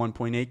 to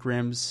 1.8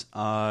 grams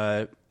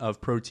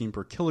of protein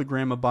per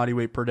kilogram of body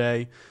weight per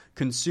day,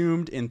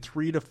 consumed in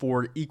 3 to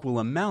 4 equal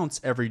amounts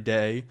every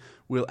day,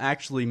 will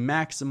actually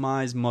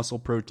maximize muscle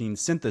protein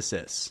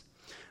synthesis.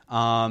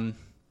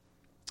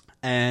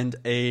 And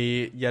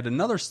yet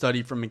another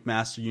study from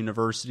McMaster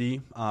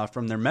University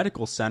from their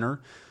medical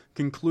center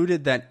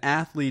concluded that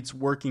athletes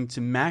working to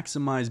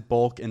maximize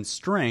bulk and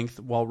strength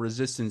while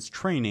resistance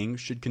training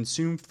should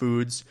consume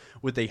foods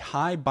with a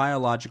high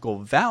biological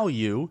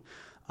value.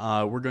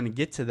 We're going to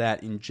get to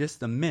that in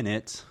just a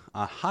minute.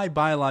 A high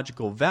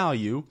biological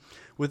value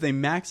with a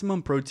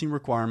maximum protein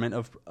requirement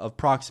of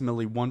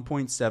approximately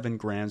 1.7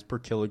 grams per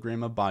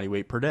kilogram of body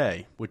weight per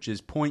day, which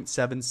is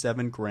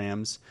 0.77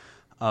 grams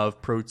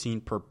of protein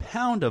per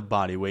pound of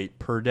body weight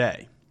per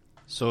day.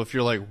 So if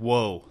you're like,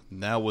 whoa,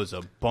 that was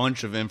a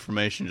bunch of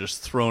information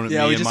just thrown at me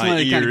in my ears. Yeah, we just want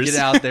to kind of get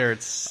out there.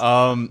 It's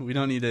we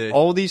don't need to...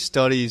 All these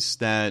studies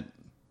that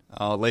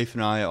Leif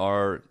and I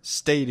are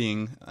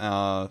stating,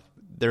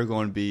 they're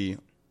going to be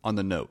on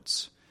the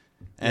notes.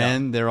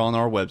 And they're on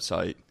our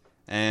website.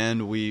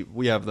 And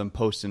we have them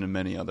posted in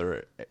many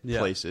other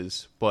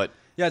places. But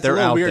it's they're a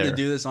little out weird there to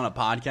do this on a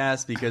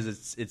podcast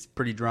because it's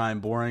pretty dry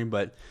and boring.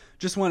 But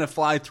just want to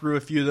fly through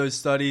a few of those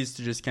studies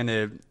to just kind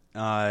of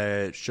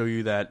show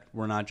you that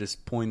we're not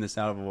just pulling this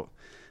out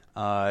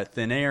of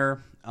thin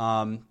air.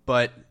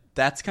 But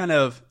that's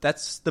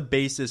the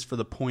basis for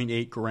the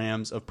 0.8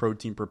 grams of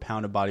protein per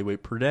pound of body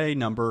weight per day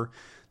number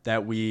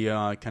that we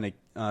kind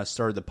of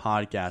started the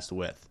podcast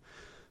with.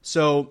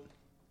 So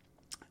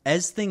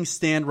as things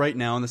stand right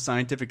now in the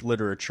scientific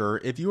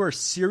literature, if you are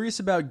serious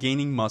about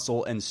gaining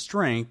muscle and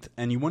strength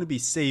and you want to be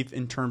safe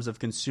in terms of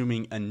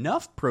consuming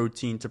enough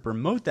protein to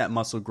promote that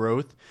muscle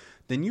growth,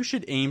 then you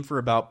should aim for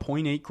about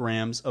 0.8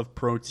 grams of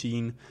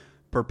protein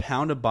per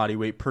pound of body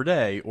weight per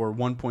day, or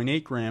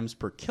 1.8 grams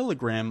per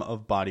kilogram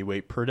of body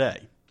weight per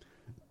day.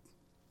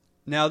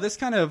 Now, this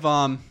kind of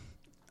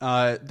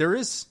there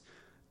is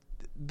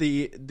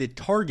the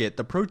target,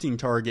 the protein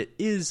target,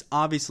 is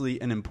obviously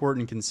an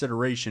important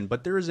consideration,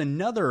 but there is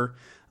another,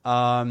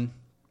 I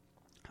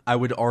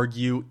would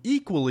argue,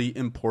 equally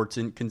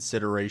important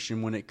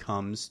consideration when it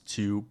comes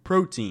to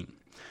protein.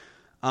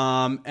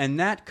 And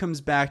that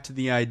comes back to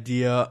the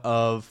idea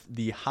of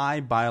the high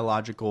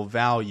biological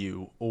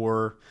value,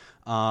 or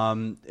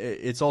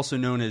it's also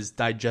known as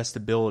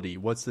digestibility.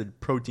 What's the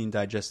protein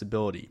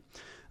digestibility?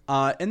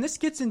 And this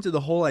gets into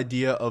the whole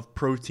idea of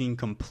protein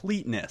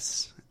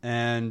completeness.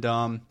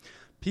 And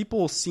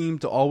people seem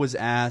to always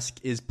ask,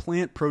 is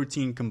plant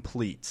protein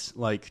complete?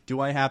 Like, do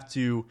I have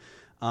to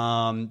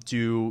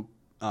do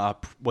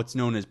what's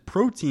known as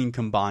protein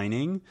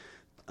combining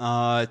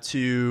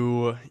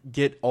to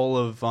get all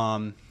of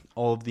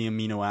the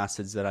amino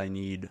acids that I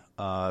need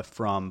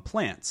from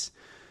plants?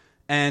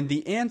 And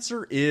the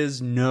answer is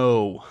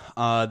no.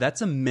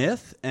 That's a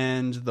myth,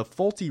 and the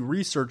faulty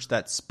research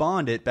that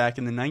spawned it back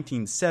in the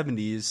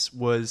 1970s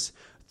was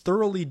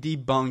thoroughly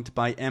debunked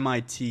by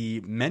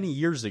MIT many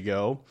years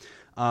ago.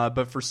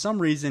 But for some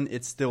reason,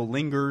 it still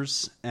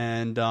lingers,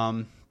 and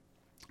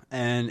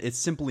it's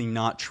simply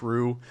not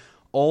true.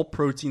 All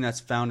protein that's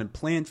found in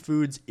plant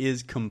foods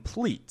is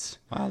complete.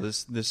 Wow,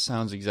 this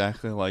sounds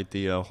exactly like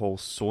the whole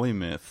soy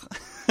myth.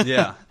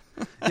 Yeah.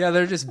 Yeah,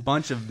 they're just a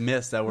bunch of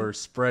myths that were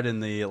spread in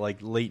the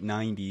late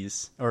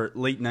 90s or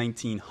late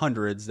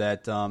 1900s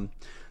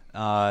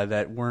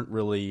that weren't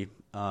really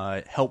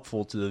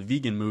helpful to the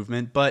vegan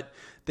movement, but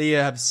they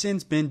have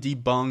since been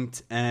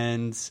debunked,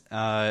 and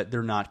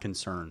they're not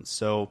concerned.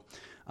 So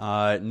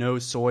no,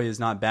 soy is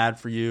not bad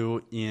for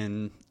you,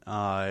 in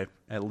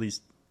at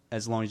least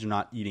as long as you're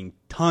not eating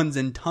tons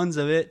and tons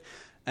of it.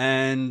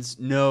 And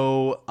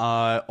no,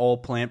 all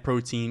plant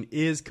protein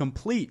is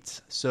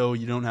complete, so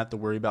you don't have to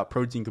worry about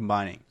protein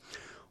combining.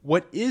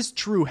 What is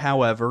true,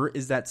 however,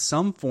 is that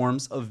some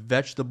forms of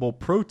vegetable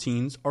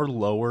proteins are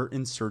lower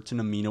in certain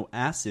amino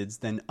acids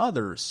than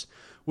others,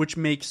 which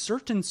make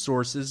certain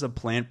sources of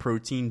plant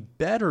protein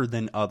better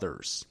than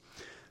others.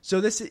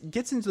 So this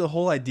gets into the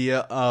whole idea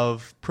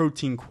of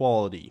protein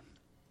quality.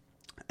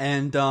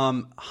 And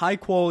high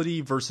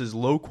quality versus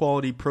low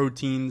quality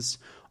proteins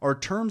are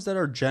terms that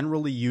are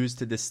generally used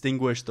to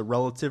distinguish the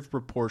relative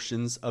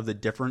proportions of the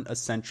different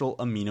essential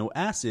amino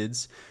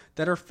acids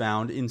that are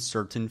found in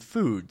certain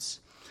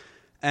foods.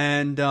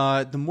 And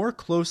the more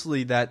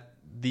closely that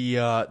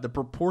the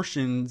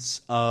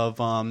proportions of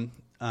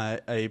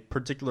a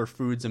particular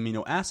food's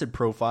amino acid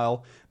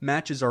profile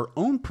matches our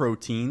own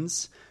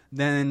proteins,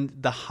 then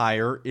the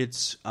higher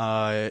its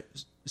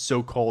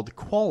so-called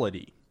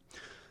quality.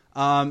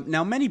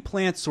 Now, many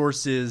plant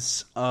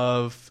sources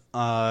of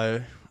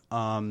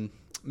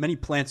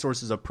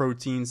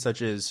protein,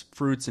 such as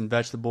fruits and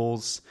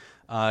vegetables,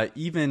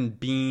 even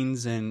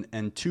beans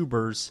and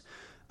tubers,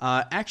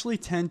 actually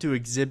tend to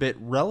exhibit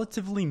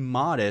relatively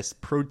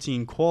modest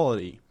protein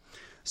quality.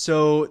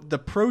 So the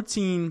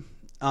protein,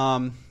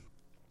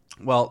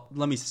 well,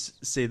 let me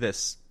say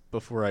this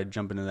before I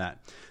jump into that.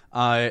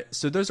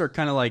 So those are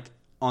kind of like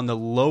on the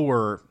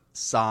lower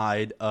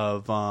side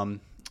of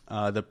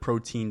the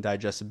protein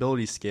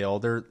digestibility scale.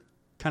 They're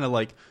kind of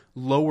like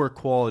lower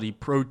quality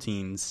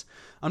proteins.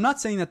 I'm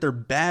not saying that they're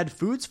bad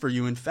foods for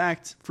you. In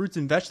fact, fruits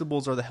and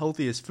vegetables are the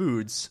healthiest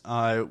foods.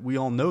 We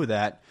all know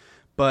that.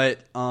 But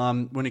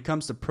when it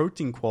comes to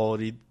protein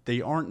quality,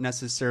 they aren't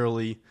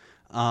necessarily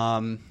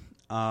the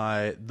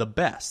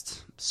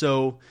best.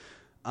 So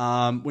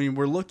when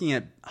we're looking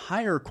at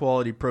higher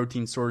quality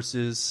protein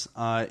sources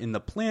in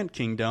the plant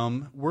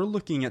kingdom, we're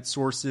looking at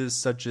sources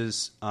such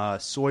as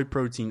soy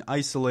protein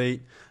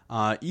isolate,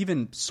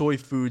 even soy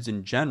foods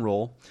in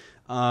general,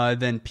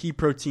 then pea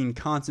protein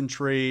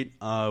concentrate,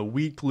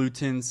 wheat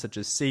gluten such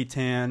as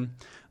seitan,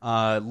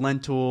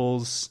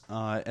 lentils,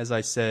 as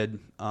I said,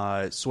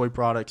 soy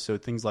products, so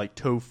things like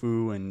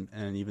tofu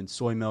and even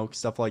soy milk,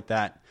 stuff like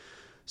that.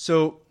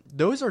 So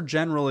those are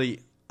generally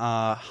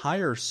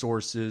higher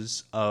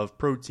sources of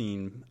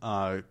protein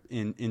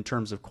in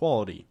terms of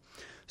quality.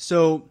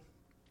 So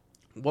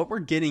what we're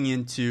getting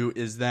into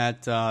is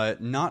that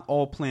not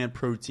all plant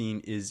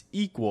protein is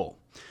equal.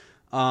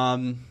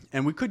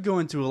 And we could go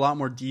into a lot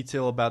more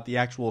detail about the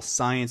actual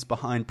science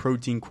behind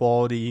protein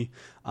quality.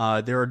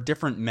 There are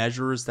different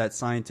measures that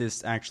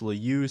scientists actually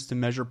use to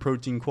measure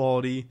protein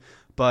quality,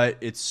 but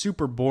it's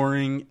super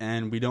boring,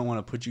 and we don't want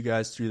to put you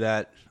guys through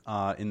that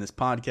in this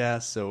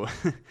podcast. So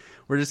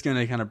we're just going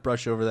to kind of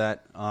brush over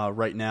that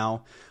right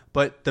now.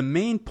 But the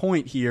main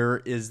point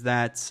here is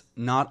that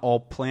not all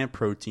plant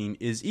protein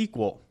is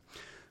equal.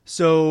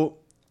 So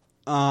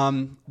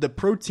the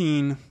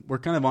protein, we're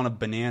kind of on a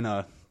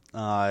banana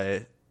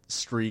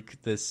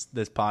streak this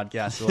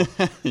podcast. So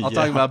I'll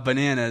talk about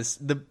bananas.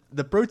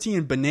 The protein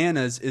in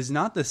bananas is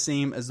not the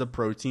same as the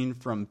protein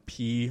from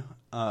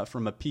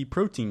a pea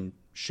protein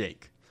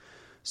shake.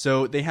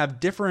 So they have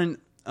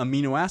different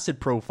amino acid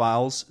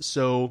profiles.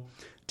 So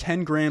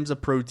 10 grams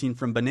of protein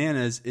from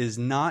bananas is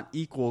not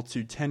equal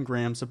to 10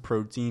 grams of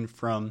protein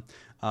from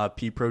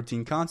pea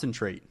protein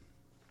concentrate.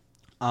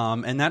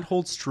 And that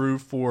holds true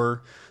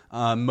for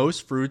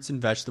most fruits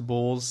and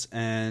vegetables,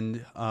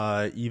 and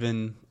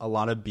even a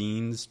lot of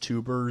beans,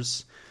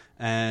 tubers,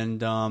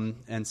 and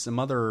some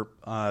other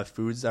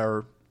foods that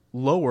are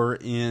lower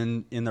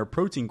in their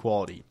protein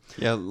quality.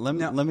 Yeah, let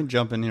me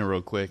jump in here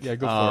real quick. Yeah,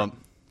 go for it.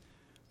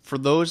 For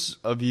those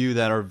of you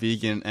that are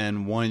vegan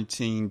and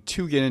wanting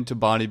to get into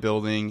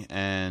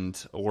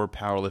bodybuilding or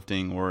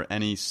powerlifting or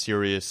any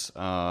serious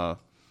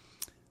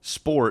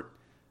sport,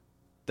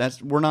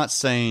 we're not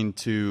saying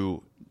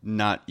to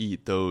not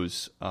eat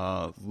those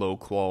low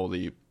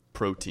quality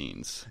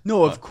proteins.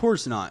 No, of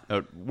course not.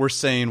 We're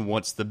saying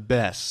what's the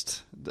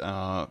best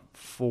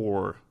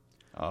for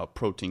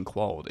protein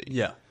quality.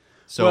 Yeah.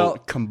 So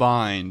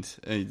combined,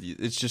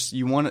 it's just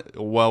you want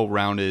a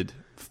well-rounded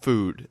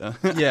food.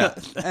 Yeah,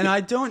 and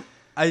I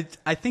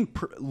think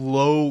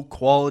low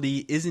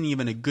quality isn't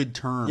even a good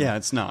term. Yeah,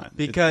 it's not.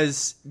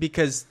 Because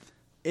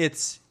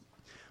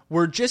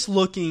we're just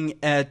looking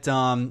at the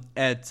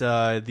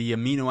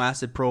amino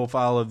acid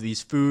profile of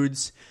these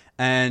foods,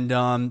 and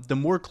the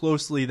more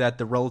closely that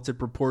the relative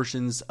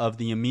proportions of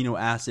the amino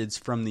acids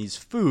from these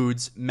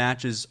foods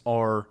matches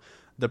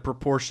the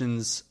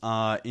proportions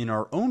in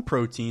our own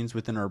proteins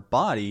within our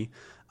body,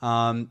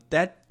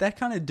 that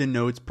kind of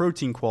denotes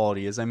protein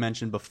quality, as I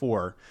mentioned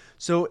before.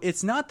 So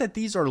it's not that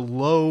these are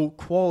low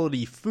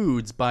quality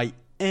foods by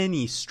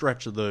any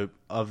stretch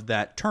of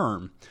that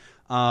term.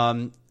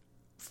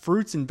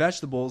 Fruits and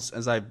vegetables,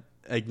 as I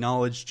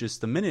acknowledged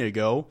just a minute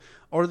ago,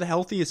 are the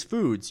healthiest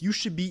foods. You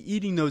should be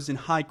eating those in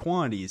high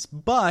quantities,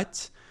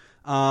 but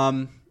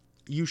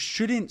you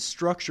shouldn't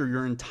structure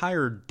your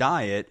entire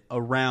diet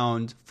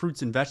around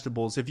fruits and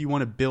vegetables if you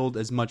want to build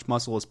as much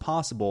muscle as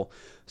possible.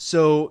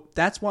 So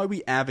that's why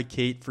we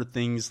advocate for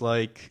things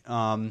like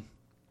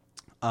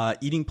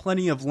eating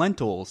plenty of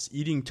lentils,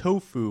 eating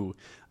tofu,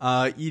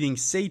 eating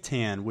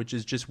seitan, which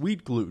is just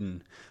wheat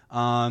gluten.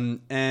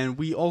 And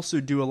we also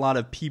do a lot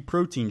of pea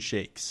protein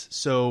shakes.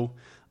 So,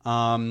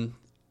 and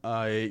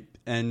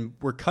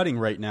we're cutting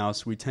right now,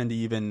 so we tend to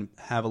even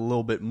have a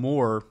little bit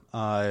more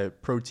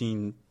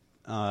protein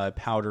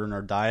powder in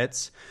our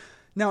diets.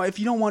 Now, if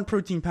you don't want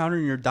protein powder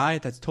in your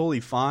diet, that's totally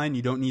fine.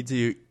 You don't need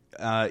to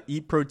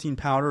eat protein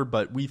powder,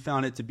 but we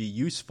found it to be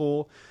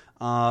useful.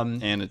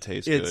 And it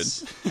tastes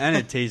good. And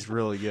it tastes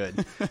really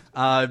good.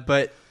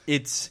 But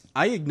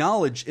I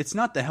acknowledge it's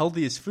not the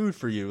healthiest food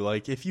for you.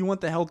 Like, if you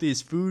want the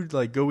healthiest food,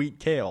 like, go eat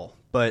kale.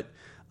 But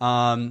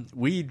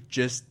we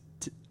just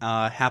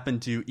happen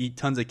to eat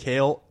tons of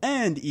kale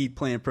and eat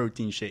plant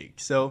protein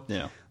shakes. So,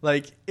 yeah.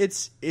 Like,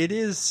 it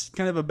is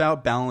kind of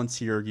about balance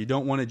here. You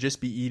don't want to just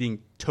be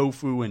eating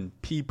tofu and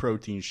pea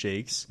protein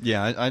shakes.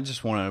 Yeah, I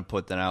just wanted to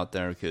put that out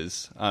there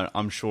because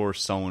I'm sure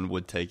someone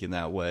would take it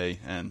that way,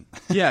 and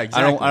yeah,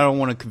 exactly. I don't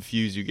want to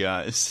confuse you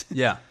guys.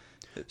 Yeah.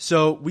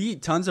 So we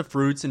eat tons of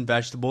fruits and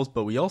vegetables,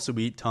 but we also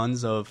eat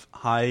tons of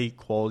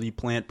high-quality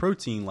plant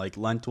protein like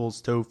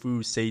lentils,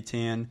 tofu,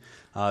 seitan,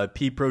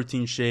 pea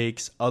protein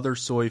shakes, other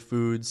soy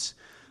foods.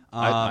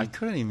 I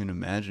couldn't even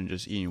imagine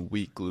just eating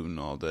wheat gluten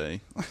all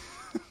day.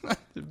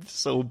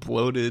 So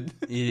bloated.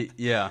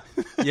 Yeah.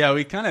 Yeah,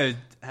 we kind of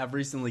have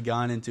recently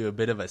gone into a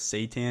bit of a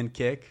seitan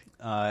kick.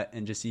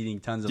 and just eating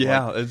tons of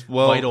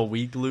vital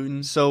wheat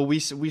gluten. So we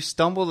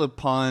stumbled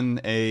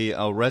upon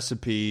a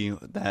recipe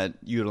that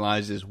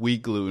utilizes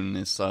wheat gluten.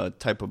 It's a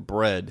type of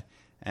bread,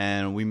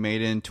 and we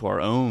made it into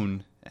our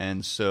own.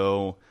 And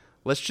so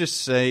let's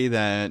just say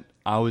that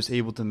I was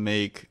able to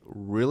make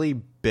really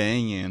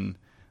banging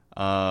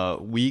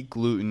wheat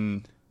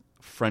gluten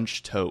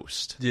French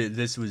toast. Dude,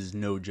 this was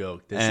no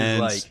joke.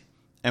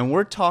 And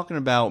we're talking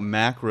about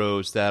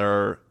macros that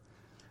are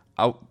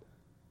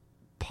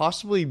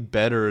possibly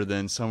better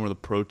than some of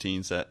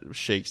the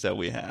shakes that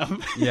we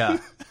have. Yeah,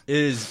 it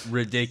is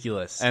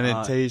ridiculous. And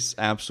it tastes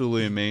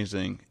absolutely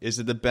amazing. Is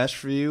it the best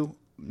for you?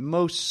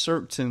 Most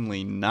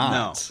certainly not.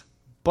 No.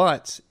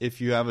 But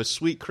if you have a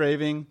sweet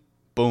craving,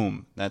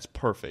 boom, that's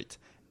perfect.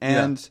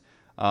 And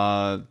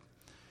I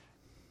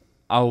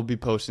will be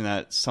posting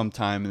that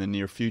sometime in the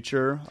near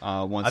future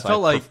once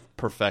I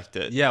perfect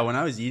it. Yeah, when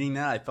I was eating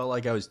that, I felt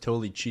like I was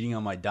totally cheating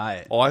on my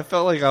diet. Oh, I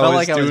felt like I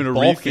was doing a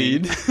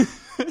refeed.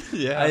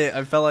 Yeah,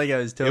 I felt like I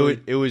was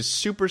totally... It was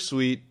super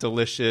sweet,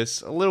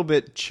 delicious, a little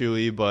bit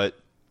chewy, but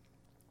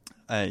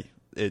hey,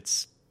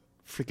 it's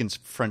freaking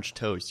French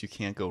toast. You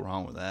can't go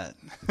wrong with that.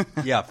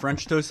 Yeah,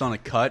 French toast on a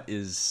cut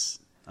is...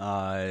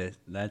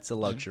 that's a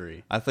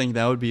luxury. I think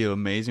that would be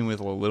amazing with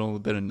a little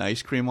bit of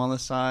ice cream on the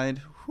side.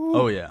 Whew.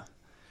 Oh, yeah.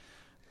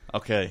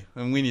 Okay,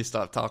 and we need to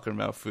stop talking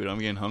about food. I'm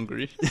getting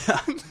hungry.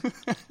 Yeah.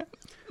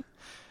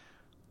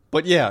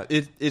 But yeah,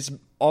 it's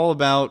all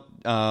about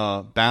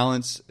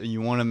balance.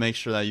 You want to make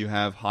sure that you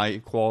have high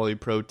quality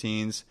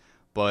proteins,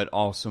 but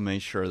also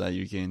make sure that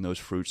you're getting those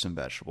fruits and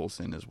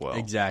vegetables in as well.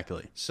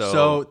 Exactly.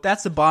 So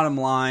that's the bottom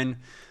line.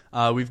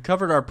 We've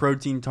covered our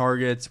protein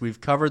targets. We've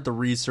covered the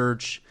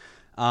research.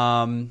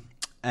 And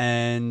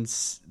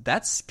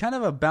that's kind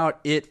of about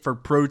it for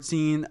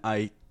protein.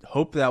 I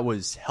hope that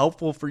was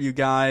helpful for you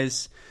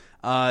guys.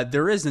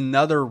 There is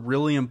another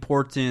really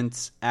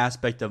important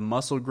aspect of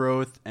muscle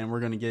growth, and we're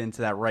going to get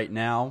into that right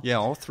now. Yeah,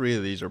 all three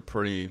of these are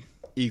pretty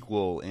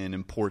equal in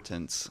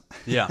importance.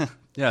 Yeah,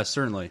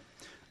 certainly.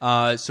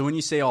 So when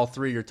you say all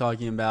three, you're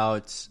talking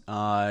about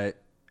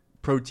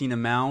protein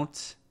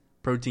amount,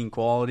 protein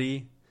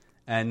quality,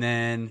 and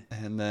then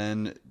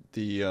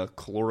the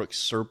caloric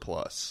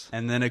surplus.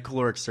 And then a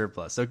caloric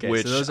surplus.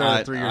 Okay, so those are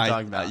the three you're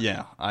talking about.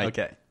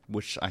 Okay.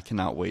 Which I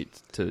cannot wait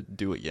to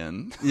do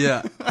again.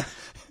 Yeah.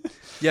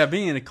 Yeah,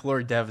 being in a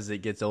caloric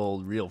deficit gets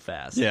old real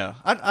fast. Yeah.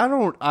 I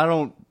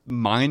don't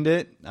mind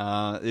it.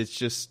 It's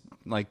just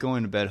like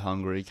going to bed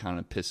hungry kind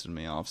of pisses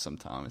me off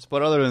sometimes.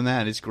 But other than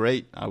that, it's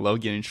great. I love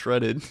getting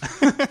shredded.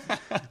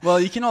 Well,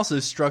 you can also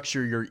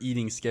structure your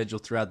eating schedule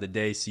throughout the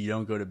day so you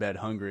don't go to bed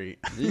hungry.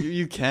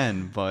 You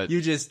can, but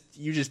you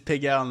just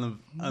pig out on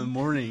the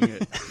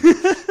morning.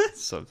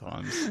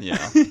 Sometimes,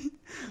 yeah.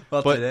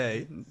 But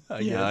today,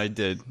 I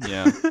did.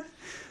 Yeah.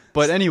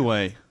 But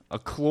anyway, a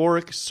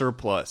caloric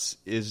surplus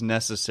is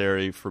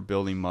necessary for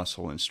building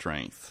muscle and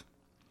strength.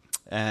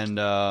 And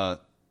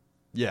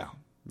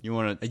you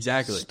want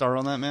to start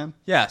on that, man?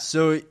 Yeah.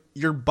 So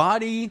your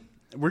body.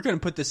 We're going to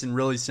put this in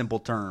really simple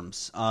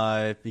terms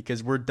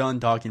because we're done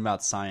talking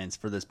about science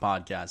for this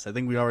podcast. I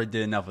think we already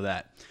did enough of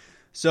that.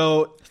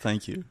 So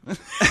thank you.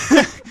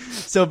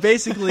 So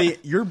basically,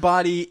 your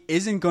body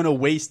isn't going to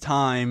waste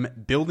time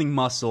building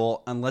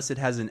muscle unless it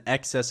has an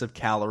excess of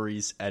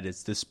calories at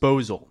its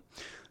disposal.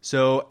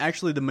 So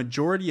actually, the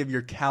majority of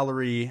your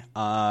calorie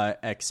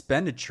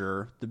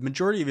expenditure, the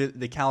majority of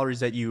the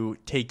calories that you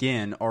take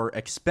in are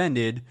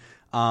expended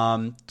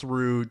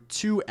through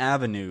two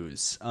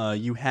avenues.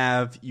 You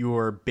have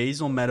your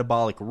basal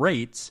metabolic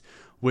rate,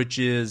 which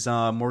is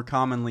more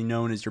commonly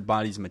known as your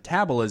body's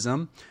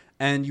metabolism,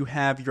 and you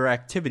have your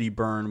activity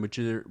burn,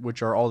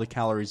 which are all the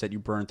calories that you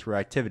burn through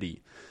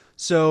activity.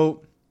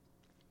 So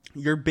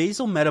your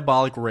basal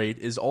metabolic rate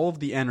is all of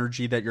the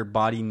energy that your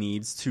body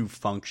needs to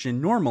function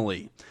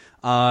normally.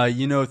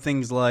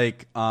 Things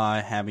like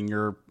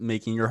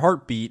making your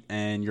heart beat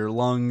and your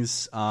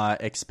lungs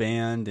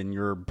expand and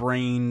your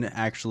brain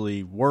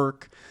actually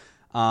work,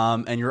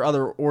 and your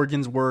other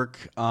organs work,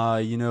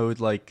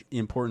 like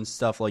important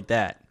stuff like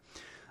that.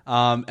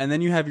 And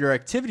then you have your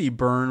activity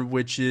burn,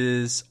 which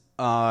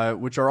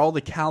are all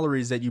the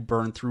calories that you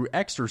burn through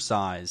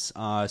exercise.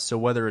 So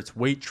whether it's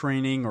weight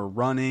training or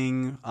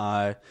running,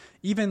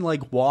 even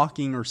like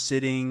walking or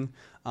sitting,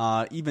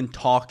 even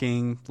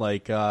talking,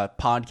 like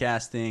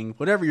podcasting,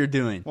 whatever you're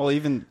doing. Well,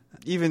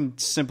 even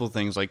simple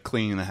things like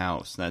cleaning the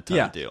house, that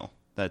type of deal.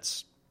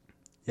 That's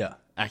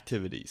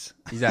activities.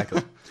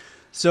 Exactly.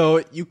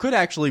 So you could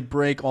actually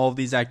break all of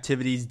these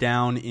activities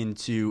down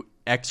into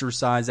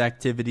exercise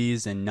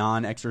activities and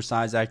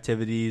non-exercise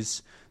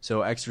activities.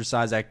 So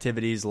exercise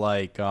activities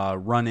like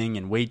running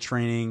and weight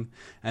training,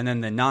 and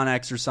then the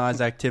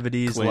non-exercise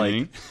activities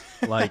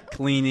like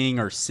cleaning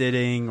or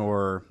sitting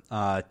or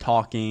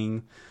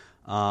talking,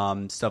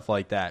 stuff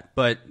like that.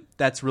 But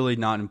that's really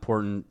not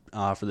important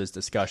for this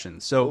discussion.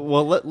 So,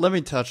 well, let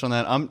me touch on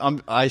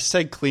that. I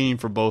said cleaning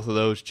for both of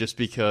those just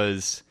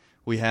because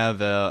we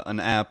have an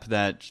app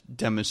that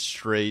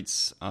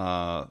demonstrates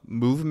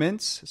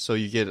movements. So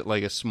you get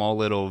like a small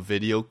little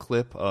video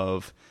clip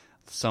of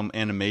some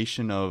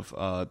animation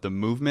of the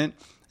movement,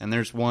 and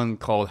there's one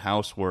called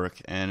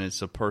Housework, and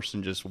it's a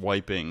person just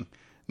wiping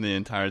the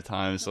entire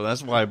time. So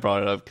that's why I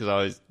brought it up,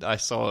 because I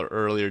saw it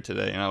earlier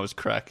today and I was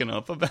cracking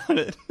up about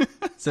it.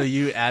 So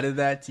you added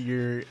that to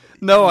your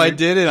No, your I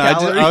didn't.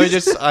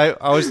 calories?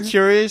 I was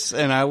curious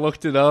and I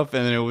looked it up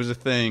and it was a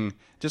thing.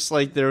 Just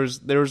like there was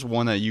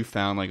one that you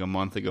found like a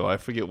month ago. I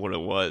forget what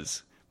it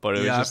was, but it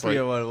was just I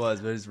forget like what it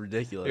was, but it's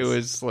ridiculous. it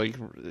was like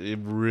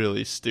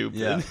really stupid.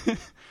 Yeah.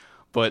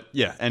 But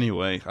yeah,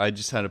 anyway, I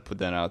just had to put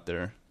that out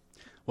there.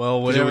 Well,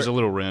 'Cause whatever, it was a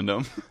little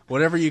random.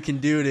 whatever you can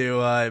do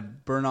to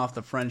burn off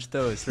the French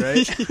toast,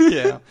 right?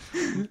 Yeah.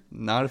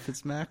 Not if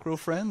it's macro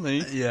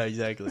friendly. Yeah,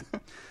 exactly.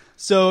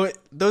 So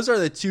those are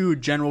the two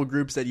general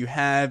groups that you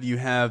have. You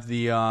have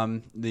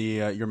the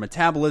your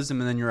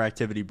metabolism and then your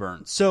activity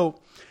burn.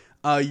 So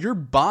your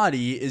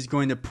body is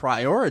going to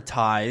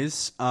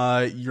prioritize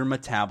your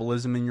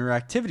metabolism and your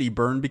activity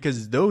burn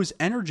because those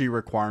energy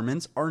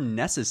requirements are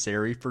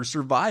necessary for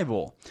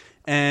survival.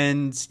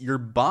 And your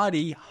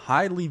body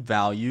highly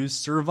values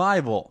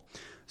survival.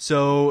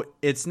 So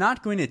it's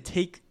not going to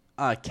take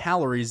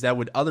calories that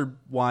would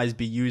otherwise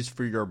be used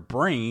for your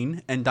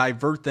brain and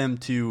divert them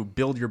to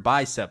build your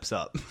biceps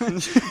up.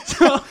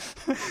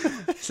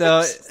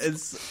 so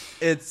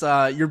it's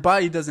your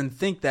body doesn't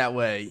think that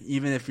way.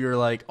 Even if you're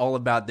like all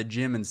about the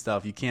gym and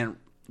stuff, you can't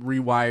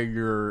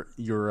rewire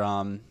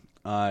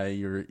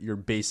your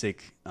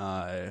basic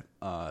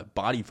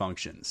body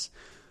functions.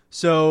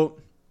 So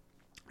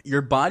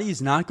your body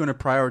is not going to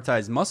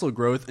prioritize muscle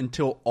growth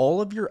until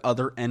all of your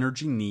other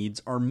energy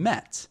needs are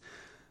met.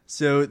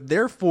 So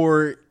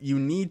therefore, you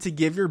need to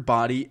give your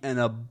body an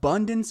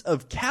abundance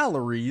of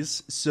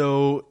calories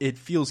so it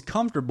feels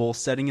comfortable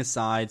setting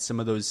aside some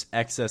of those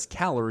excess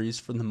calories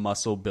for the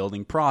muscle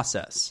building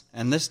process.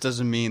 And this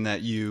doesn't mean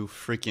that you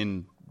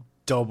freaking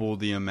double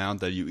the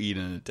amount that you eat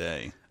in a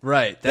day.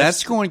 Right.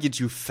 That's going to get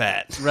you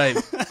fat. Right.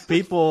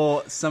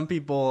 Some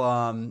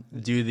people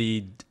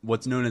do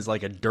what's known as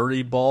like a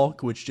dirty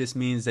bulk, which just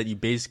means that you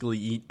basically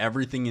eat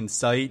everything in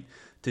sight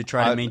to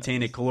try to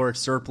maintain a caloric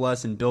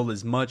surplus and build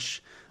as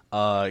much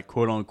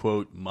quote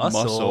unquote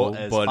muscle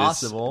as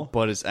possible.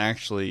 But it's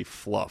actually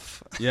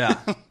fluff. Yeah.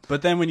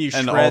 But then when you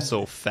shred, and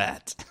also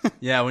fat.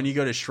 Yeah, when you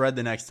go to shred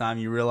the next time,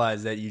 you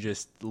realize that you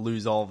just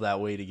lose all of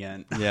that weight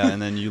again. Yeah,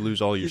 and then you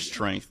lose all your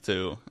strength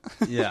too.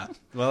 Yeah.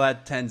 Well,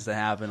 that tends to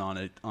happen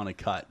on a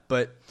cut.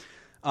 But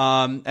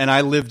and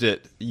I lived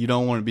it. You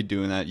don't want to be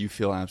doing that. You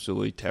feel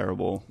absolutely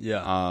terrible.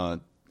 Yeah.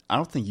 I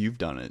don't think you've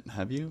done it.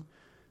 Have you?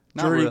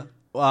 Not Dirty-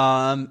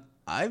 really.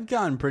 I've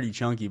gotten pretty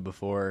chunky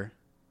before.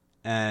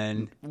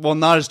 And Well,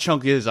 not as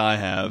chunky as I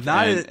have.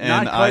 not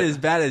and quite as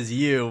bad as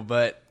you,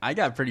 but I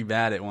got pretty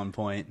bad at one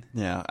point.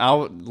 Yeah, I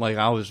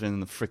was in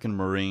the freaking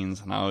Marines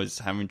and I was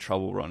having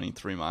trouble running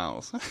 3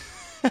 miles.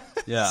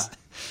 Yeah.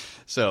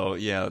 So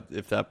yeah,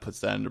 if that puts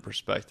that into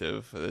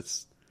perspective,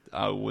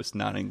 I was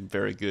not in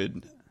very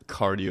good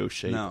cardio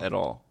shape at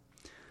all.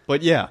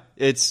 But yeah,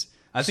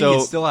 I think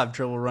you'd still have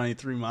trouble running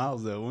 3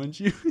 miles though, wouldn't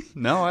you?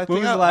 No, I think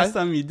When was the last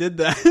time you did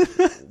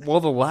that? Well,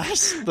 the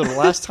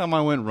last time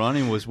I went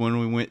running was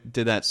when we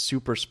did that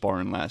super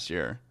Spartan last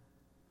year.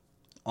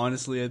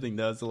 Honestly, I think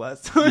that was the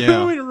last time Yeah,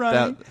 I went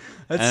running.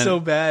 That's so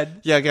bad.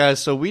 Yeah, guys,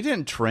 so we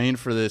didn't train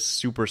for this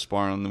super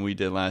Spartan that we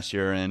did last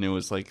year, and it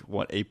was like,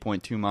 what,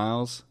 8.2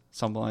 miles?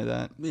 Something like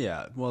that.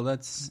 Yeah, well,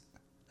 that's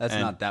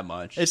not that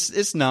much.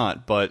 It's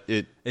not, but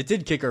it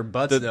did kick our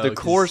butts, though.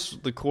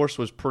 the course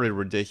was pretty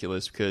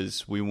ridiculous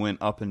because we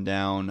went up and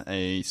down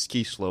a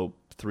ski slope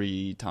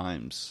 3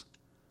 times.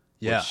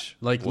 Yeah,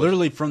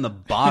 literally from the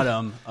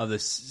bottom of the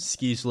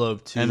ski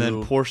slope to... And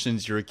then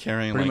portions you're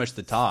carrying pretty like much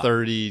the top.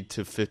 30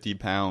 to 50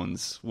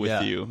 pounds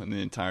with you in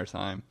the entire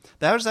time.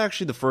 That was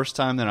actually the first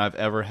time that I've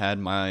ever had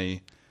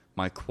my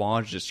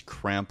quads just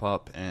cramp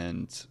up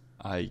and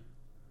I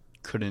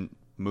couldn't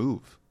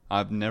move.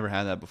 I've never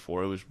had that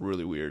before. It was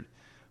really weird.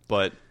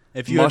 But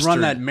if you had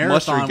run that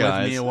marathon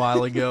guys, with me a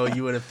while ago,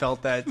 you would have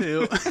felt that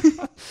too.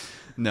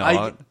 No,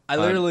 I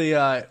literally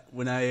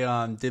when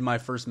I did my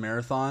first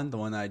marathon, the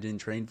one that I didn't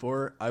train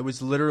for, I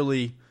was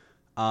literally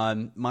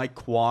my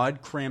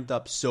quad cramped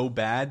up so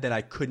bad that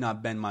I could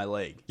not bend my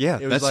leg. Yeah,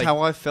 that's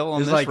how I felt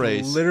on this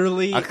race.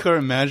 Literally, I couldn't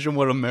imagine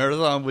what a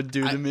marathon would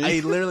do to me.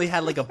 I literally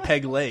had like a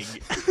peg leg.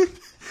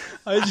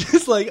 I was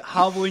just like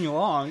hobbling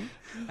along.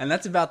 And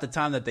that's about the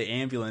time that the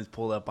ambulance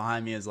pulled up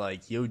behind me. Is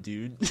like, yo,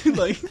 dude,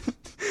 like,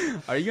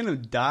 are you gonna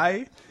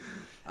die?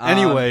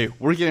 Anyway,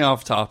 we're getting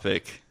off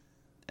topic,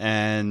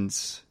 and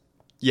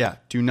yeah,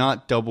 do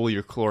not double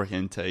your caloric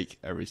intake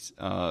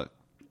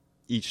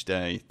each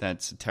day.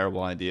 That's a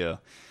terrible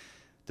idea.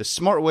 The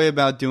smart way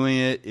about doing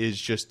it is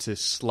just to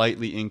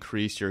slightly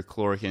increase your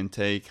caloric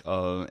intake,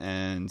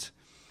 and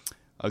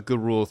a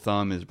good rule of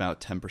thumb is about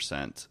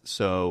 10%.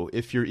 So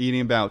if you're eating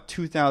about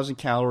 2,000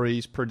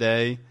 calories per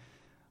day,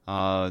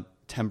 10%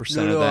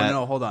 of that.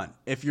 No, hold on.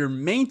 If your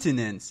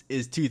maintenance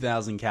is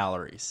 2,000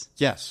 calories.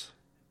 Yes.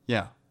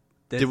 Yeah.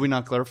 Did we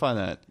not clarify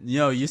that?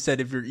 No, you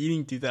said if you're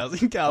eating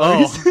 2,000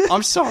 calories. Oh,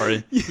 I'm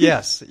sorry.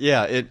 Yes.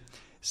 Yeah.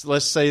 So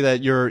let's say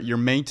that your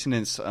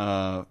maintenance,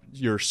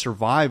 your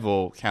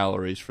survival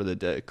calories for the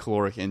day,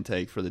 caloric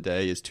intake for the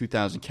day is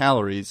 2,000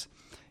 calories.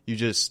 You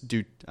just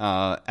do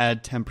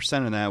add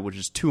 10% of that, which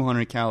is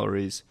 200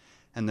 calories,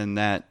 and then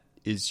that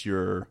is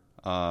your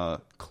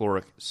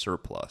caloric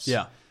surplus.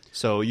 Yeah.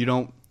 So you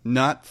don't,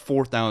 not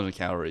 4,000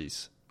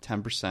 calories.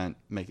 10%,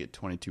 make it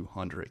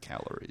 2,200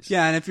 calories.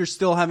 Yeah, and if you're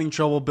still having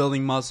trouble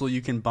building muscle,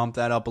 you can bump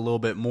that up a little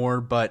bit more.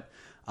 But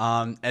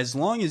as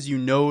long as you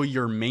know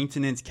your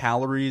maintenance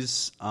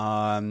calories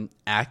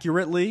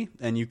accurately,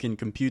 and you can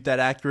compute that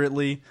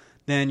accurately,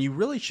 then you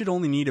really should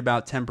only need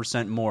about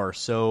 10% more.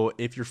 So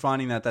if you're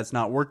finding that that's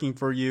not working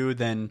for you,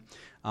 then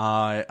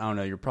I don't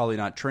know, you're probably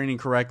not training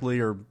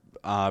correctly, or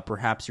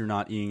perhaps you're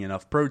not eating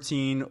enough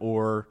protein,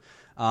 or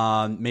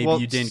maybe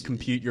you didn't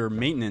compute your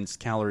maintenance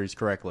calories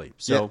correctly.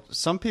 So yeah,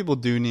 some people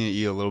do need to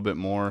eat a little bit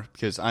more,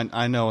 because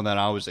I know that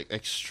I was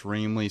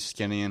extremely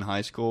skinny in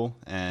high school,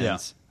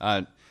 and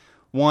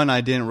one,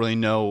 I didn't really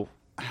know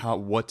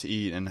what to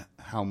eat and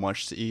how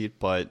much to eat,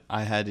 but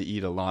I had to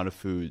eat a lot of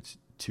foods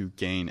to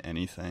gain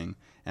anything.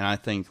 And I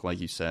think, like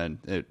you said,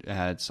 it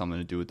had something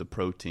to do with the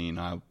protein.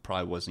 I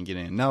probably wasn't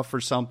getting enough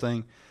or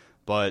something,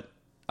 but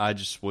I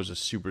just was a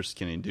super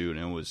skinny dude,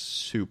 and it was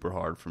super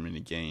hard for me to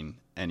gain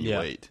any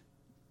weight.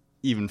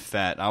 Even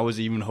fat. I was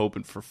even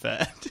hoping for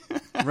fat.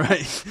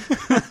 Right.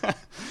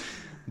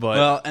 But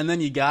well, and then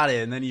you got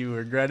it, and then you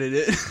regretted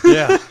it.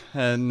 Yeah,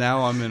 and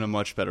now I'm in a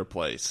much better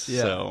place.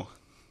 Yeah. So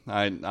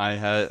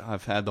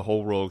I've had the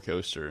whole roller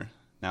coaster.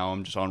 Now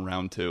I'm just on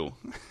round 2.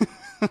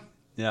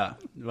 Yeah.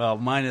 Well,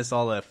 minus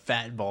all the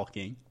fat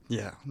bulking.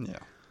 Yeah.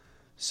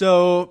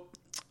 So,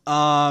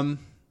 one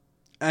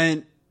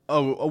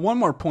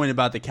more point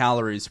about the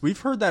calories. We've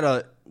heard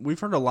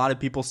a lot of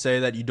people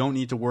say that you don't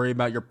need to worry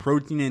about your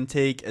protein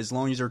intake as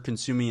long as you're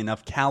consuming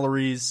enough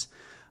calories.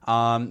 We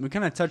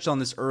kind of touched on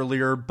this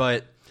earlier,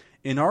 but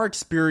in our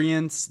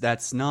experience,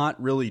 that's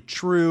not really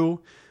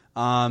true.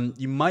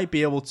 You might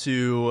be able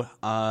to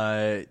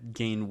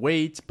gain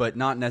weight, but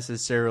not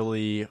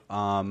necessarily.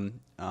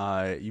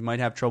 You might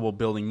have trouble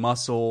building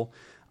muscle.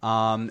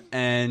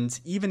 And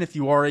even if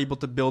you are able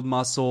to build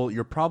muscle,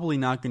 you're probably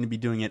not going to be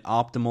doing it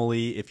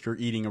optimally if you're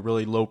eating a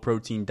really low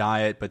protein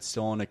diet but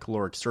still on a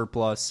caloric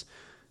surplus.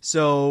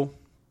 So,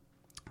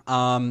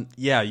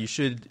 you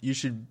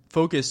should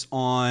focus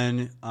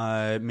on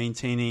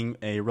maintaining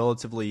a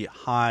relatively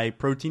high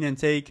protein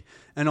intake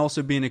and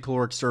also being a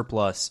caloric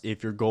surplus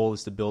if your goal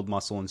is to build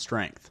muscle and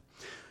strength.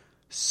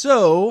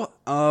 So,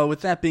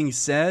 with that being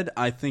said,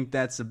 I think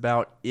that's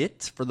about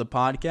it for the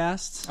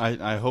podcast.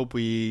 I hope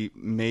we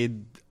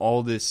made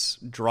all this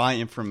dry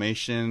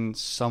information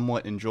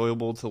somewhat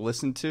enjoyable to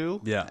listen to.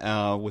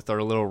 Yeah. With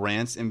our little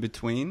rants in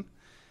between.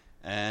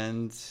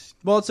 And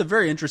well, it's a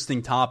very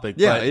interesting topic.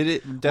 Yeah, but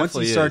it definitely once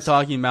you start is.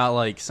 talking about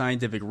like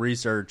scientific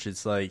research,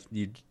 it's like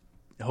you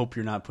hope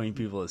you're not putting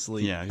people to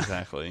sleep. Yeah,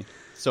 exactly.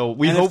 So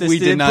we And hope if we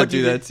this did not put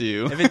do that to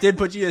you. If it did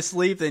put you to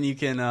sleep, then you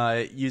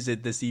can use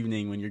it this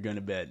evening when you're going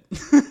to bed.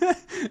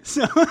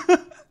 so,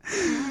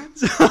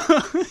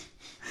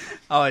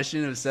 oh, I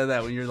shouldn't have said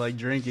that when you're like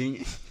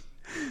drinking.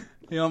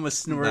 You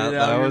almost snorted out.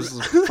 That was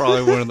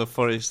probably one of the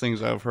funniest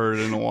things I've heard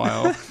in a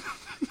while.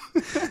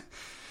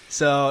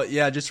 So,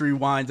 yeah, just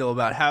rewind till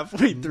about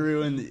halfway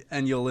through,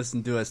 and you'll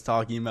listen to us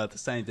talking about the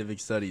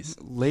scientific studies.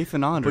 Leif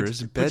and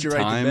Anders put you right to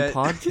bedtime bed.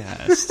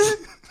 podcast.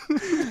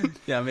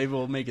 Yeah, maybe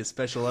we'll make a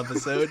special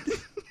episode.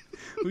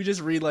 We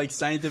just read, like,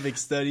 scientific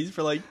studies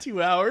for, like, 2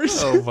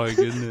 hours. Oh, my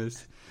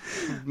goodness.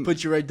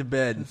 Put you right to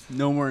bed.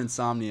 No more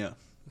insomnia.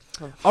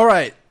 All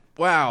right.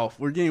 Wow,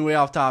 we're getting way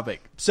off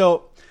topic.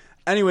 So,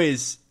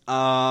 anyways,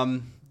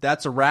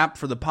 that's a wrap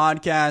for the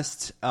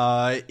podcast.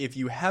 If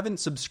you haven't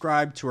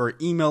subscribed to our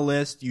email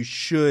list, you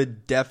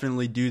should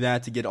definitely do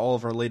that to get all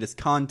of our latest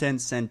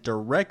content sent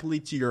directly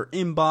to your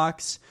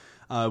inbox.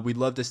 We'd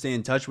love to stay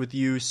in touch with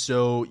you,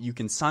 so you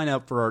can sign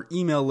up for our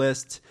email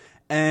list.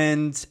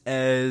 And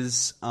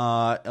as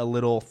a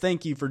little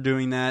thank you for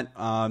doing that,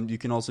 you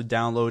can also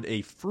download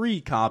a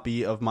free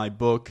copy of my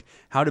book,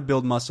 How to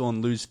Build Muscle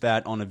and Lose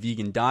Fat on a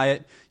Vegan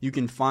Diet. You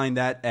can find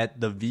that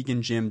at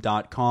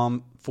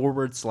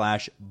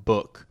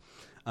thevegangym.com/book.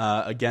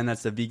 Again,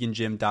 that's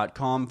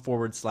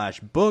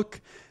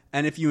thevegangym.com/book.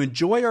 And if you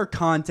enjoy our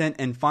content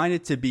and find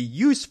it to be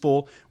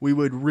useful, we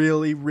would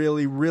really,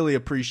 really, really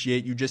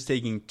appreciate you just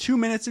taking 2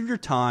 minutes of your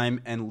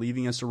time and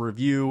leaving us a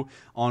review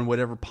on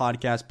whatever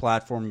podcast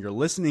platform you're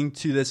listening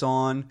to this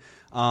on.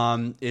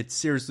 It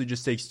seriously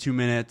just takes 2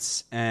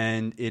 minutes,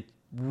 and it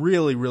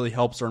really, really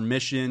helps our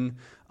mission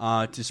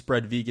to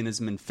spread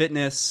veganism and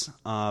fitness.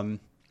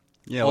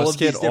 Yeah, let's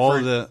get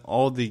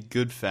all the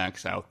good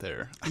facts out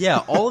there. Yeah,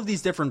 all of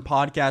these different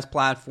podcast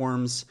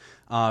platforms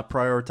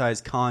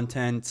prioritize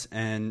content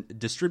and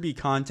distribute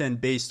content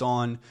based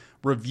on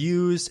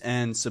reviews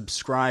and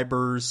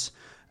subscribers,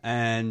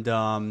 and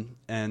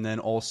then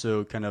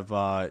also kind of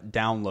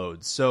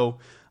downloads. So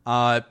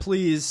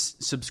please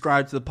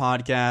subscribe to the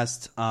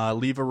podcast,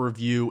 leave a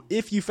review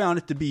if you found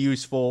it to be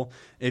useful.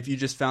 If you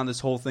just found this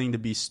whole thing to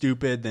be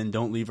stupid, then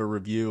don't leave a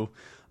review.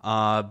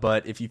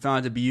 But if you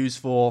found it to be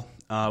useful,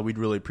 we'd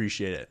really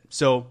appreciate it.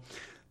 So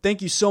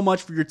thank you so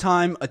much for your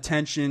time,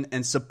 attention,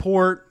 and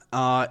support.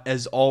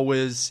 As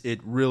always, it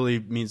really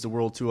means the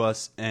world to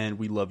us, and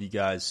we love you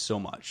guys so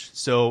much.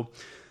 So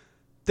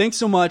thanks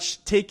so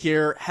much. Take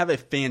care. Have a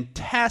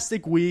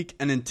fantastic week.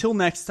 And until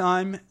next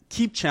time,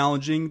 keep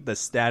challenging the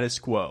status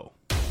quo.